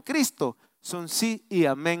son en Cristo, son sí y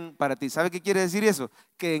amén para ti. ¿Sabe qué quiere decir eso?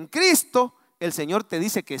 Que en Cristo el Señor te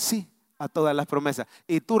dice que sí a todas las promesas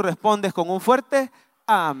y tú respondes con un fuerte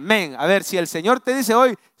amén. A ver, si el Señor te dice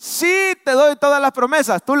hoy, sí te doy todas las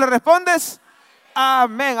promesas, ¿tú le respondes?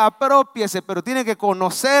 Amén, apropiese, pero tiene que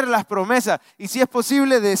conocer las promesas y si es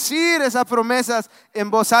posible decir esas promesas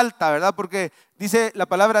en voz alta, ¿verdad? Porque dice la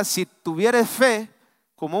palabra, si tuvieres fe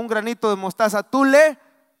como un granito de mostaza, tú le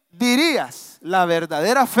dirías. La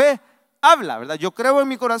verdadera fe habla, ¿verdad? Yo creo en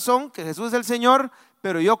mi corazón que Jesús es el Señor,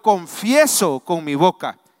 pero yo confieso con mi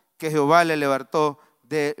boca que Jehová le levantó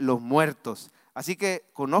de los muertos. Así que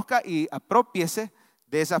conozca y apropiese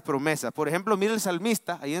de esas promesas. Por ejemplo, mire el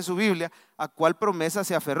salmista, ahí en su Biblia, a cuál promesa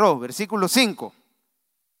se aferró. Versículo 5.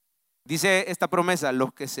 Dice esta promesa,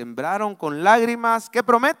 los que sembraron con lágrimas, ¿qué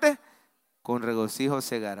promete? Con regocijo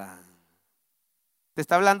segarán. Te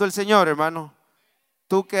está hablando el Señor, hermano.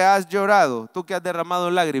 Tú que has llorado, tú que has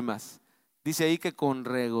derramado lágrimas, dice ahí que con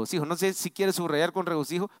regocijo. No sé si quieres subrayar con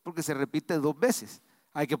regocijo porque se repite 2 veces.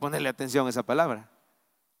 Hay que ponerle atención a esa palabra.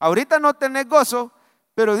 Ahorita no tenés gozo,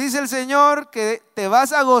 pero dice el Señor que te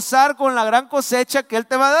vas a gozar con la gran cosecha que Él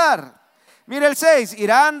te va a dar. Mira el 6,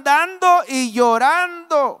 irá andando y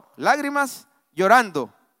llorando, lágrimas,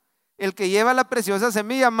 llorando. El que lleva la preciosa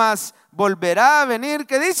semilla, más volverá a venir,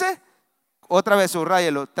 ¿qué dice? Otra vez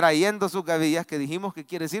subráyelo, trayendo sus gavillas, que dijimos que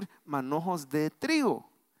quiere decir manojos de trigo.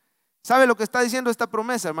 ¿Sabe lo que está diciendo esta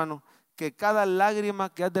promesa, hermano? Que cada lágrima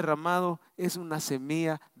que has derramado es una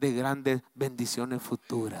semilla de grandes bendiciones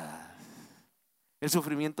futuras. El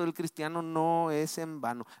sufrimiento del cristiano no es en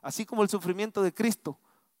vano. Así como el sufrimiento de Cristo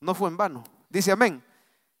no fue en vano. Dice amén.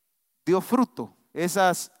 Dio fruto.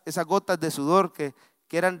 Esas gotas de sudor que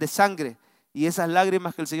eran de sangre y esas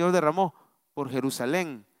lágrimas que el Señor derramó por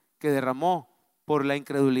Jerusalén, que derramó por la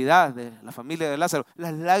incredulidad de la familia de Lázaro.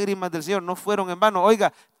 Las lágrimas del Señor no fueron en vano.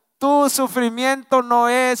 Oiga, tu sufrimiento no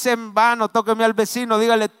es en vano. Tóqueme al vecino,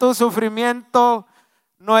 dígale, tu sufrimiento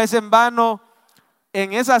no es en vano.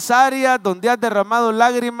 En esas áreas donde has derramado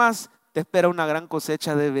lágrimas, te espera una gran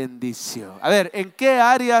cosecha de bendición. A ver, ¿en qué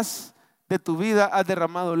áreas de tu vida has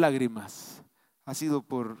derramado lágrimas? ¿Ha sido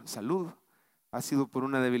por salud? ¿Ha sido por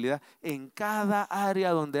una debilidad? En cada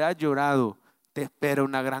área donde has llorado, te espera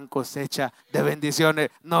una gran cosecha de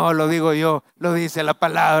bendiciones. No lo digo yo, lo dice la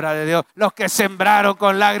palabra de Dios. Los que sembraron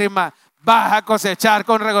con lágrimas, vas a cosechar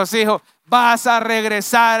con regocijo. Vas a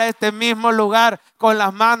regresar a este mismo lugar con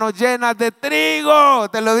las manos llenas de trigo,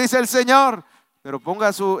 te lo dice el Señor. Pero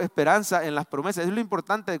ponga su esperanza en las promesas. Es lo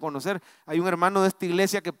importante de conocer. Hay un hermano de esta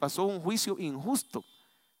iglesia que pasó un juicio injusto.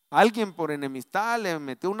 Alguien por enemistad le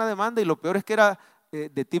metió una demanda y lo peor es que era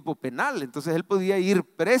de tipo penal. Entonces él podía ir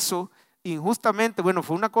preso injustamente. Bueno,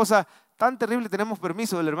 fue una cosa tan terrible. Tenemos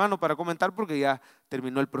permiso del hermano para comentar porque ya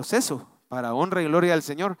terminó el proceso para honra y gloria del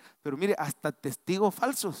Señor. Pero mire, hasta testigos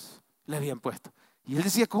falsos le habían puesto. Y él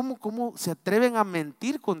decía, ¿cómo se atreven a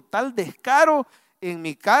mentir con tal descaro en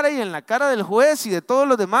mi cara y en la cara del juez y de todos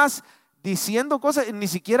los demás, diciendo cosas? Ni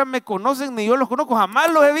siquiera me conocen, ni yo los conozco,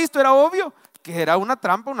 jamás los he visto. Era obvio que era una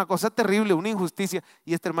trampa, una cosa terrible, una injusticia.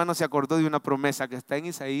 Y este hermano se acordó de una promesa que está en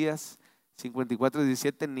Isaías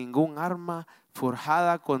 54:17, ningún arma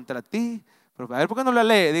forjada contra ti. A ver, ¿por qué no la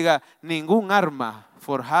lee? Diga, ningún arma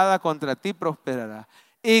forjada contra ti prosperará.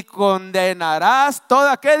 Y condenarás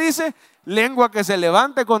toda, ¿qué dice? Lengua que se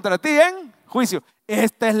levante contra ti en juicio.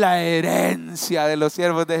 Esta es la herencia de los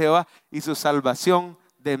siervos de Jehová y su salvación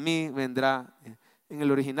de mí vendrá. En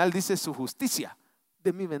el original dice su justicia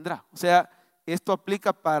de mí vendrá. O sea, esto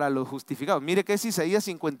aplica para los justificados. Mire que es Isaías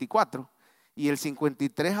 54 y el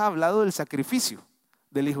 53 ha hablado del sacrificio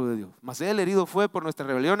del Hijo de Dios. Mas él herido fue por nuestras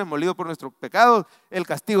rebeliones, molido por nuestros pecados, el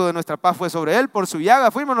castigo de nuestra paz fue sobre él, por su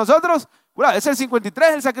llaga fuimos nosotros. Es el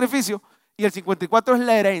 53 el sacrificio y el 54 es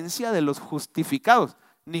la herencia de los justificados.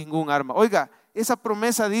 Ningún arma. Oiga, esa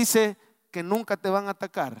promesa dice que nunca te van a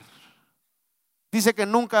atacar. Dice que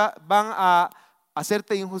nunca van a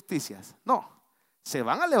hacerte injusticias. No, se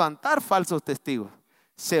van a levantar falsos testigos.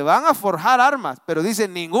 Se van a forjar armas, pero dice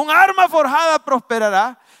ningún arma forjada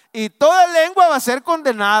prosperará y toda lengua va a ser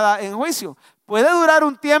condenada en juicio. Puede durar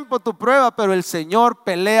un tiempo tu prueba, pero el Señor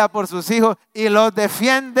pelea por sus hijos y los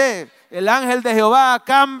defiende. El ángel de Jehová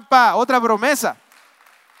acampa. Otra promesa.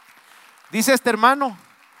 Dice este hermano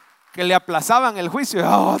que le aplazaban el juicio.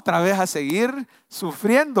 Otra vez a seguir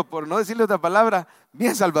sufriendo, por no decirle otra palabra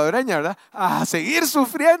bien salvadoreña, ¿verdad? A seguir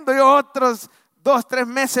sufriendo y otros 2, 3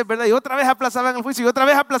 meses, ¿verdad? Y otra vez aplazaban el juicio y otra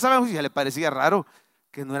vez aplazaban el juicio. Ya le parecía raro,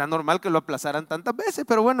 que no era normal que lo aplazaran tantas veces,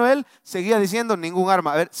 pero bueno, él seguía diciendo ningún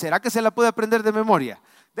arma. A ver, ¿será que se la puede aprender de memoria?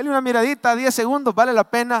 Dele una miradita, 10 segundos, vale la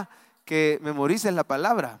pena que memorices la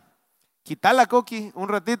palabra. Quítala, Coqui, un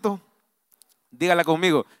ratito. Dígala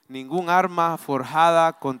conmigo, ningún arma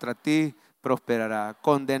forjada contra ti prosperará.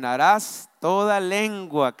 Condenarás toda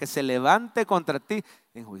lengua que se levante contra ti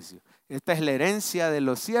en juicio. Esta es la herencia de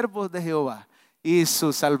los siervos de Jehová y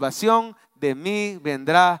su salvación de mí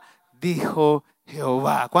vendrá, dijo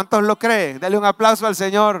Jehová. ¿Cuántos lo creen? Dale un aplauso al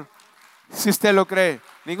Señor si usted lo cree.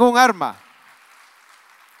 Ningún arma.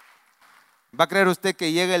 ¿Va a creer usted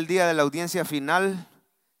que llega el día de la audiencia final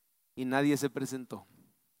y nadie se presentó?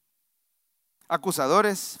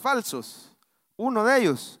 Acusadores falsos, uno de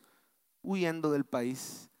ellos huyendo del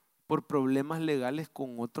país por problemas legales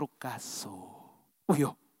con otro caso.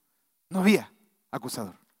 Huyó, no había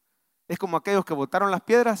acusador. Es como aquellos que botaron las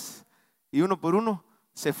piedras y uno por uno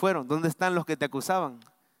se fueron. ¿Dónde están los que te acusaban?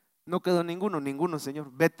 No quedó ninguno, Señor.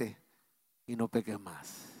 Vete y no peques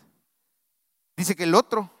más. Dice que el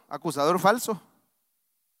otro acusador falso,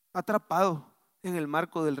 atrapado en el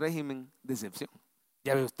marco del régimen de excepción.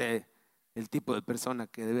 Ya ve usted el tipo de persona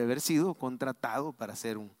que debe haber sido contratado para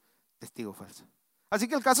ser un testigo falso. Así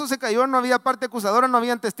que el caso se cayó, no había parte acusadora, no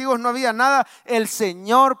habían testigos, no había nada. El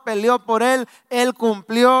Señor peleó por él, él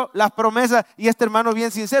cumplió las promesas. Y este hermano bien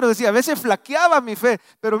sincero decía, a veces flaqueaba mi fe,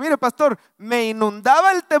 pero mire pastor, me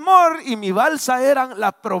inundaba el temor y mi balsa eran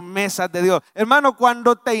las promesas de Dios. Hermano,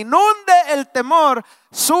 cuando te inunde el temor,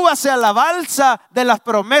 súbase a la balsa de las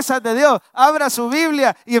promesas de Dios. Abra su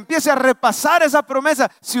Biblia y empiece a repasar esa promesa.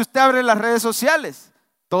 Si usted abre las redes sociales,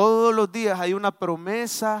 todos los días hay una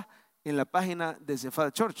promesa en la página de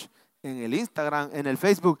Cephal Church, en el Instagram, en el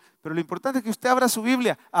Facebook. Pero lo importante es que usted abra su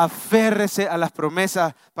Biblia, aférrese a las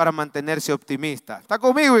promesas para mantenerse optimista. ¿Está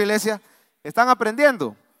conmigo, iglesia? ¿Están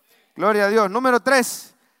aprendiendo? Gloria a Dios. Número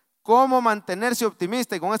 3, ¿cómo mantenerse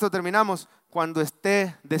optimista? Y con esto terminamos. Cuando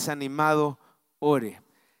esté desanimado, ore.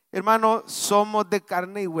 hermano, somos de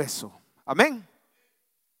carne y hueso. Amén.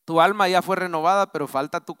 Tu alma ya fue renovada, pero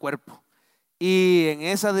falta tu cuerpo. Y en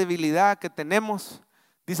esa debilidad que tenemos,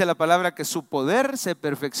 dice la palabra que su poder se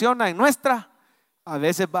perfecciona en nuestra. A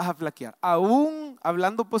veces vas a flaquear, aún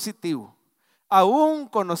hablando positivo, aún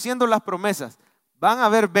conociendo las promesas. Van a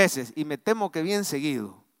haber veces, y me temo que bien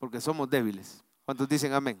seguido, porque somos débiles. ¿Cuántos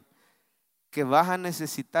dicen amén? Que vas a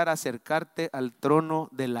necesitar acercarte al trono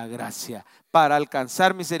de la gracia para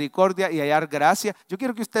alcanzar misericordia y hallar gracia. Yo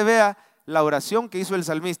quiero que usted vea la oración que hizo el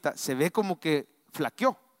salmista. Se ve como que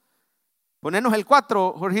flaqueó. Ponernos el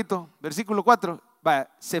 4, Jorgito, versículo 4. Vaya,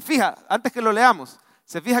 se fija, antes que lo leamos,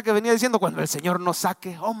 se fija que venía diciendo: cuando el Señor nos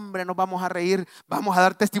saque, hombre, nos vamos a reír, vamos a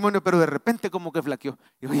dar testimonio, pero de repente como que flaqueó.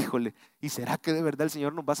 Y yo, híjole, ¿y será que de verdad el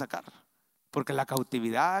Señor nos va a sacar? Porque la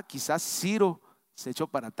cautividad, quizás Ciro se echó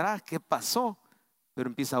para atrás. ¿Qué pasó? Pero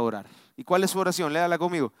empieza a orar. ¿Y cuál es su oración? Léala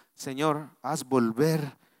conmigo. Señor, haz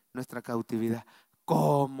volver nuestra cautividad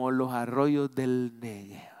como los arroyos del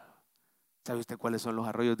Negev. ¿Sabe usted cuáles son los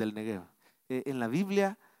arroyos del Negev? En la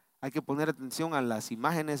Biblia hay que poner atención a las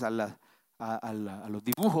imágenes, a los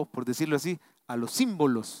dibujos, por decirlo así, a los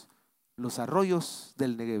símbolos. Los arroyos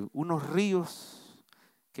del Negev, unos ríos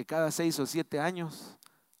que cada 6 o 7 años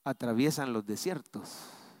atraviesan los desiertos.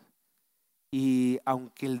 Y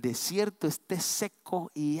aunque el desierto esté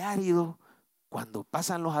seco y árido, cuando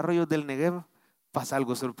pasan los arroyos del Negev, pasa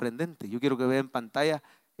algo sorprendente. Yo quiero que vean en pantalla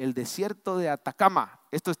el desierto de Atacama.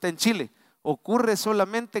 Esto está en Chile. Ocurre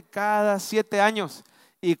solamente cada 7 años.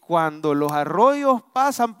 Y cuando los arroyos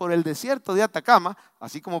pasan por el desierto de Atacama,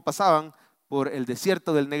 así como pasaban por el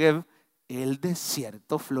desierto del Negev, el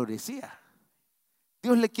desierto florecía.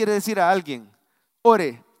 Dios le quiere decir a alguien: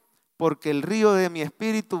 ore, porque el río de mi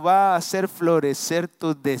espíritu va a hacer florecer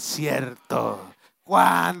tu desierto.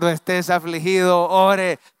 Cuando estés afligido,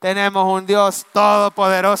 ore. Tenemos un Dios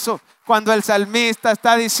todopoderoso. Cuando el salmista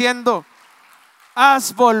está diciendo: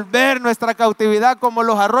 haz volver nuestra cautividad como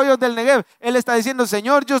los arroyos del Negev, él está diciendo: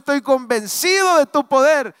 Señor, yo estoy convencido de tu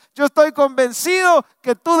poder. Yo estoy convencido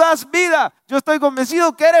que tú das vida. Yo estoy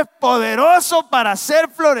convencido que eres poderoso para hacer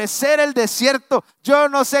florecer el desierto. Yo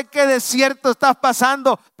no sé qué desierto estás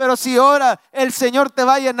pasando, pero si oras, el Señor te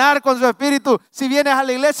va a llenar con su espíritu. Si vienes a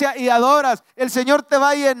la iglesia y adoras, el Señor te va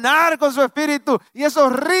a llenar con su espíritu. Y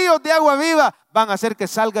esos ríos de agua viva van a hacer que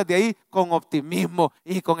salgas de ahí con optimismo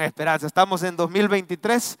y con esperanza. Estamos en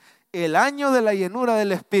 2023, el año de la llenura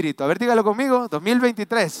del espíritu. A ver, dígalo conmigo: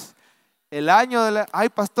 2023, el año de la... Ay,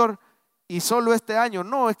 pastor, y solo este año.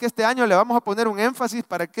 No, es que este año le vamos a poner un énfasis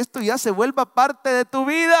para que esto ya se vuelva parte de tu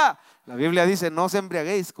vida. La Biblia dice: no os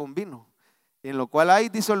embriaguéis con vino, en lo cual hay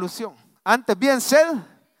disolución. Antes bien, sed.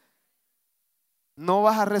 No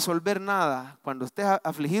vas a resolver nada cuando estés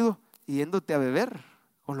afligido yéndote a beber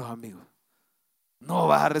con los amigos. No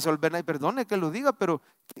vas a resolver nada. Y perdone que lo diga, pero,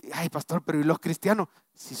 ay, pastor, pero ¿y los cristianos?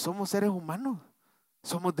 Si somos seres humanos,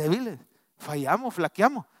 somos débiles, fallamos,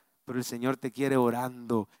 flaqueamos. Pero el Señor te quiere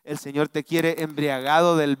orando. El Señor te quiere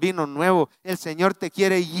embriagado del vino nuevo. El Señor te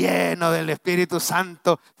quiere lleno del Espíritu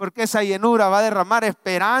Santo, porque esa llenura va a derramar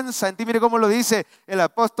esperanza en ti. Mire cómo lo dice el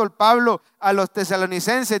apóstol Pablo a los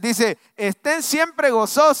tesalonicenses. Dice: estén siempre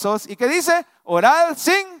gozosos. ¿Y qué dice? Orad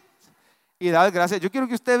sin y dad gracias. Yo quiero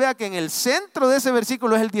que usted vea que en el centro de ese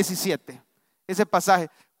versículo es el 17, ese pasaje.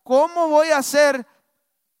 ¿Cómo voy a hacer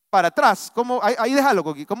para atrás? Ahí déjalo,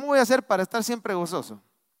 Coqui. ¿Cómo voy a hacer para estar siempre gozoso?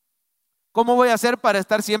 ¿Cómo voy a hacer para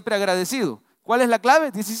estar siempre agradecido? ¿Cuál es la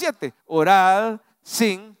clave? 17. Orad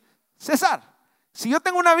sin cesar. Si yo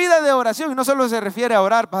tengo una vida de oración, y no solo se refiere a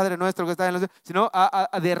orar, Padre nuestro que estás en los cielos, sino a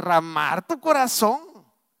derramar tu corazón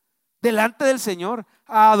delante del Señor,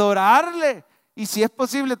 a adorarle. Y si es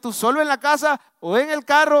posible, tú solo en la casa o en el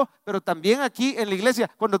carro, pero también aquí en la iglesia.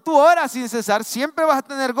 Cuando tú oras sin cesar, siempre vas a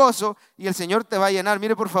tener gozo y el Señor te va a llenar.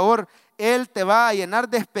 Mire, por favor, Él te va a llenar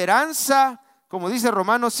de esperanza, como dice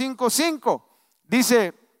Romanos 5:5.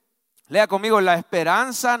 Dice, lea conmigo: la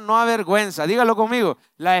esperanza no avergüenza. Dígalo conmigo: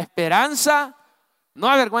 la esperanza no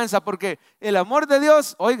avergüenza, porque el amor de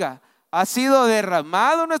Dios, oiga, ha sido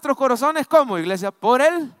derramado en nuestros corazones. ¿Cómo, iglesia? Por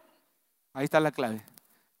Él. Ahí está la clave.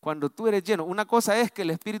 Cuando tú eres lleno, una cosa es que el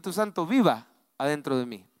Espíritu Santo viva adentro de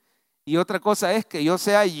mí y otra cosa es que yo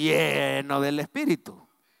sea lleno del Espíritu.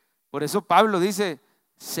 Por eso Pablo dice: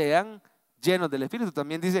 sean llenos del Espíritu.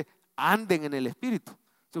 También dice: anden en el Espíritu.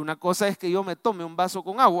 Entonces, una cosa es que yo me tome un vaso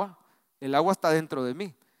con agua, el agua está dentro de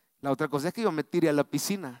mí. La otra cosa es que yo me tire a la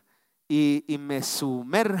piscina y me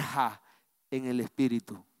sumerja en el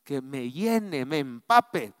Espíritu, que me llene, me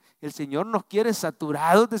empape. El Señor nos quiere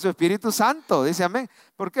saturados de su Espíritu Santo. Dice amén.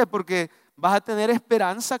 ¿Por qué? Porque vas a tener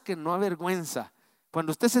esperanza que no avergüenza.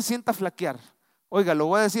 Cuando usted se sienta flaquear, Oiga, lo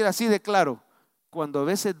voy a decir así de claro. Cuando a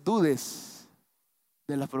veces dudes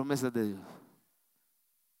de las promesas de Dios,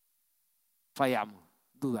 fallamos,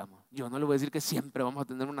 dudamos. Yo no le voy a decir que siempre vamos a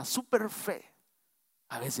tener una super fe.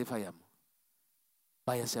 A veces fallamos.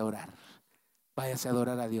 Váyase a orar, váyase a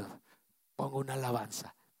adorar a Dios. Ponga una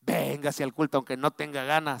alabanza, véngase al culto aunque no tenga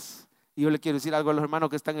ganas. Y yo le quiero decir algo a los hermanos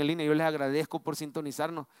que están en línea. Yo les agradezco por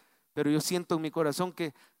sintonizarnos, pero yo siento en mi corazón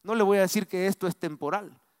que no le voy a decir que esto es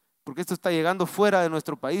temporal, porque esto está llegando fuera de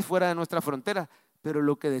nuestro país, fuera de nuestra frontera. Pero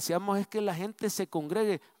lo que deseamos es que la gente se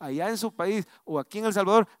congregue allá en su país o aquí en El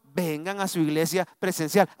Salvador, vengan a su iglesia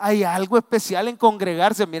presencial. Hay algo especial en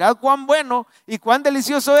congregarse. Mirad cuán bueno y cuán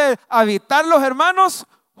delicioso es habitar los hermanos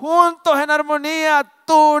juntos en armonía.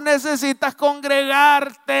 Tú necesitas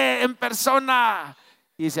congregarte en persona.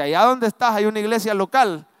 Y si allá donde estás hay una iglesia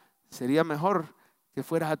local, sería mejor que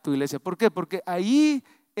fueras a tu iglesia. ¿Por qué? Porque ahí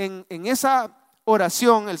en esa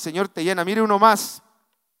oración el Señor te llena. Mire uno más.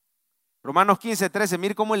 Romanos 15:13,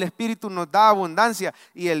 mire cómo el Espíritu nos da abundancia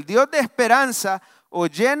y el Dios de esperanza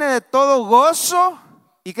os llene de todo gozo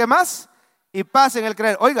y ¿qué más? Y paz en el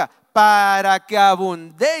creer. Oiga, para que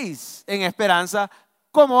abundéis en esperanza.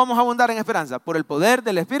 ¿Cómo vamos a abundar en esperanza? Por el poder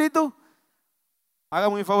del Espíritu.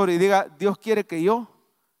 Hágame un favor y diga, Dios quiere que yo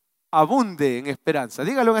abunde en esperanza.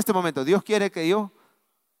 Dígalo en este momento, Dios quiere que yo,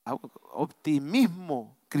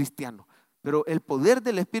 optimismo cristiano. Pero el poder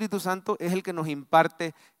del Espíritu Santo es el que nos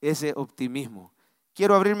imparte ese optimismo.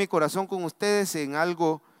 Quiero abrir mi corazón con ustedes en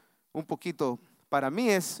algo un poquito, para mí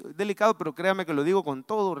es delicado, pero créanme que lo digo con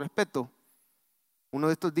todo respeto. Uno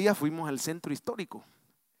de estos días fuimos al centro histórico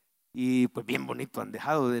y pues bien bonito han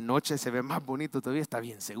dejado, de noche se ve más bonito todavía, está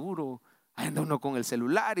bien seguro. Anda uno con el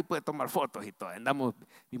celular y puede tomar fotos y todo.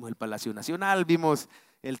 Vimos el Palacio Nacional, vimos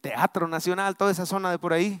el Teatro Nacional, toda esa zona de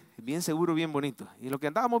por ahí, bien seguro, bien bonito. Y lo que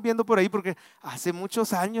andábamos viendo por ahí, porque hace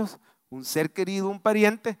muchos años un ser querido, un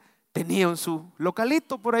pariente, tenía su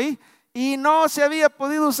localito por ahí y no se había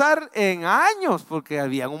podido usar en años porque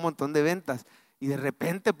había un montón de ventas. Y de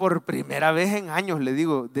repente, por primera vez en años, le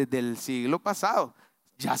digo, desde el siglo pasado,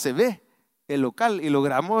 ya se ve el local y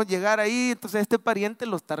logramos llegar ahí. Entonces este pariente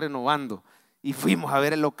lo está renovando y fuimos a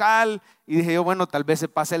ver el local y dije yo, bueno, tal vez se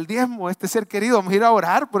pase el diezmo, este ser querido, vamos a ir a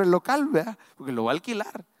orar por el local, ¿verdad? Porque lo va a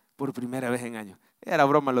alquilar por primera vez en años. Era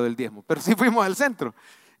broma lo del diezmo, pero sí fuimos al centro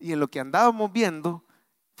y en lo que andábamos viendo,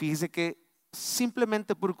 fíjese que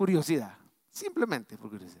simplemente por curiosidad,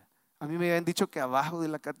 a mí me habían dicho que abajo de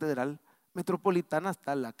la catedral metropolitana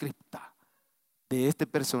está la cripta de este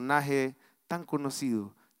personaje tan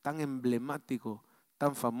conocido, tan emblemático,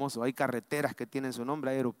 tan famoso. Hay carreteras que tienen su nombre,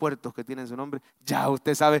 hay aeropuertos que tienen su nombre. Ya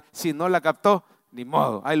usted sabe, si no la captó, ni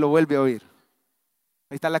modo, ahí lo vuelve a oír.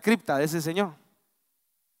 Ahí está la cripta de ese señor.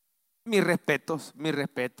 Mis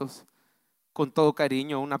respetos, con todo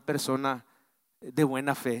cariño, una persona de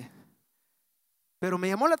buena fe. Pero me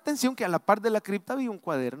llamó la atención que a la par de la cripta había un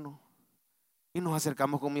cuaderno. Y nos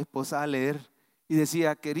acercamos con mi esposa a leer y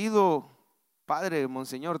decía, querido padre,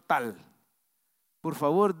 monseñor tal, por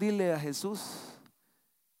favor dile a Jesús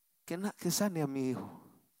que sane a mi hijo,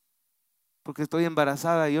 porque estoy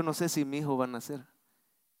embarazada y yo no sé si mi hijo va a nacer.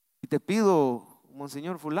 Y te pido,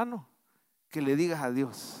 monseñor fulano, que le digas a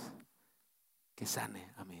Dios que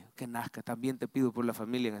sane a mi hijo, que nazca. También te pido por la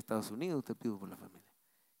familia en Estados Unidos, te pido por la familia.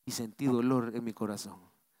 Y sentí dolor en mi corazón,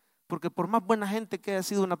 porque por más buena gente que haya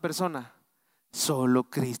sido una persona, solo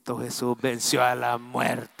Cristo Jesús venció a la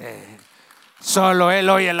muerte. Solo Él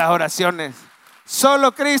oye las oraciones.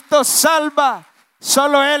 Solo Cristo salva.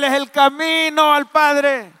 Solo Él es el camino al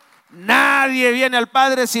Padre. Nadie viene al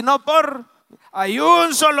Padre sino por... Hay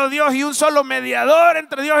un solo Dios y un solo mediador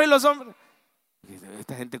entre Dios y los hombres.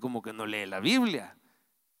 Esta gente como que no lee la Biblia.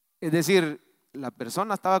 Es decir, la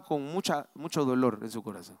persona estaba con mucho dolor en su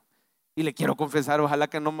corazón. Y le quiero confesar, ojalá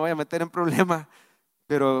que no me vaya a meter en problemas,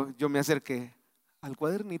 pero yo me acerqué al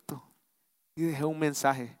cuadernito y dejé un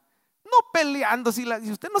mensaje. No peleando, si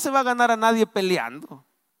usted no se va a ganar a nadie peleando.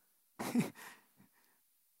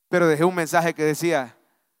 Pero dejé un mensaje que decía,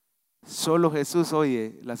 solo Jesús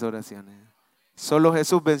oye las oraciones. Solo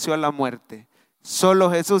Jesús venció a la muerte.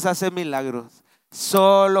 Solo Jesús hace milagros.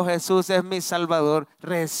 Solo Jesús es mi Salvador.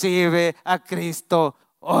 Recibe a Cristo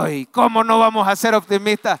hoy. ¿Cómo no vamos a ser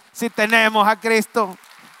optimistas si tenemos a Cristo?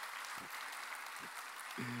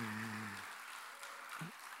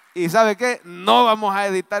 Y ¿sabe qué? No vamos a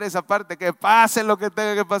editar esa parte, que pase lo que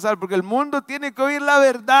tenga que pasar, porque el mundo tiene que oír la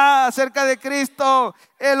verdad acerca de Cristo.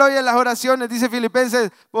 Él oye las oraciones, dice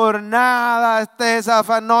Filipenses, por nada estés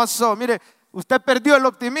afanoso. Mire, usted perdió el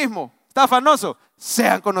optimismo, está afanoso.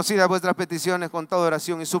 Sean conocidas vuestras peticiones con toda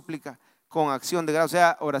oración y súplica, con acción de gracias, o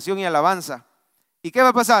sea, oración y alabanza. ¿Y qué va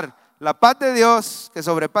a pasar? la paz de Dios, que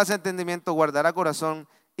sobrepasa entendimiento, guardará corazón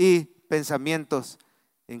y pensamientos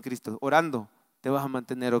en Cristo. Orando, te vas a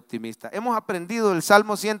mantener optimista. Hemos aprendido el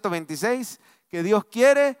Salmo 126, que Dios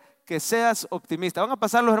quiere que seas optimista. Van a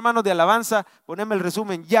pasar los hermanos de alabanza, poneme el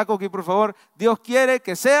resumen, Jaco, aquí por favor. Dios quiere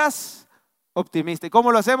que seas optimista. ¿Y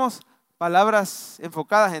cómo lo hacemos? Palabras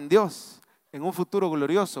enfocadas en Dios, en un futuro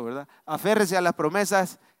glorioso, ¿verdad? Aférrese a las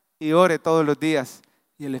promesas y ore todos los días.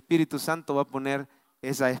 Y el Espíritu Santo va a poner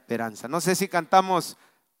esa esperanza. No sé si cantamos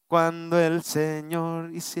cuando el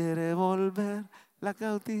Señor hiciere volver la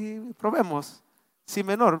cautividad. Probemos, si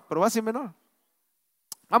menor, probá si menor.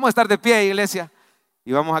 Vamos a estar de pie, iglesia,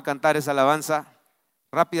 y vamos a cantar esa alabanza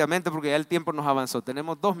rápidamente porque ya el tiempo nos avanzó.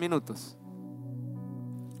 Tenemos 2 minutos.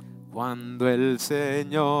 Cuando el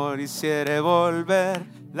Señor hiciere volver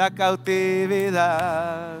la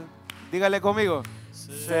cautividad. Dígale conmigo.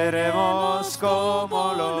 Seremos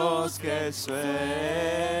como los que sueñan.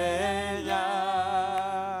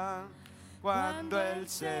 Cuando el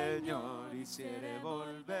Señor hiciere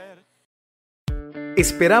volver.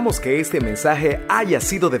 Esperamos que este mensaje haya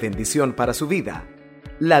sido de bendición para su vida.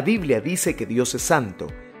 La Biblia dice que Dios es santo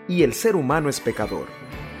y el ser humano es pecador,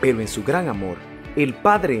 pero en su gran amor, el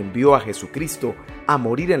Padre envió a Jesucristo a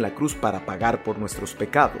morir en la cruz para pagar por nuestros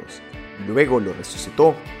pecados. Luego lo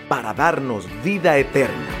resucitó para darnos vida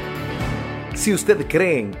eterna. Si usted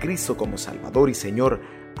cree en Cristo como Salvador y Señor,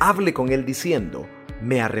 hable con Él diciendo: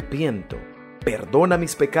 me arrepiento, perdona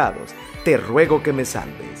mis pecados, te ruego que me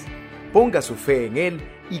salves. Ponga su fe en Él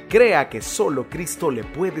y crea que solo Cristo le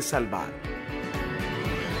puede salvar.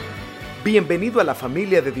 Bienvenido a la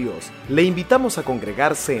familia de Dios. Le invitamos a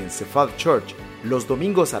congregarse en Cephal Church los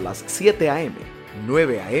domingos a las 7 a.m.,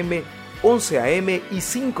 9 a.m., 11 a.m. y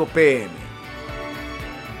 5 p.m.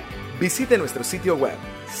 Visite nuestro sitio web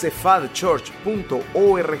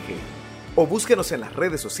cephadchurch.org o búsquenos en las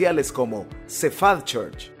redes sociales como Cephal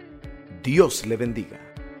Church. Dios le bendiga.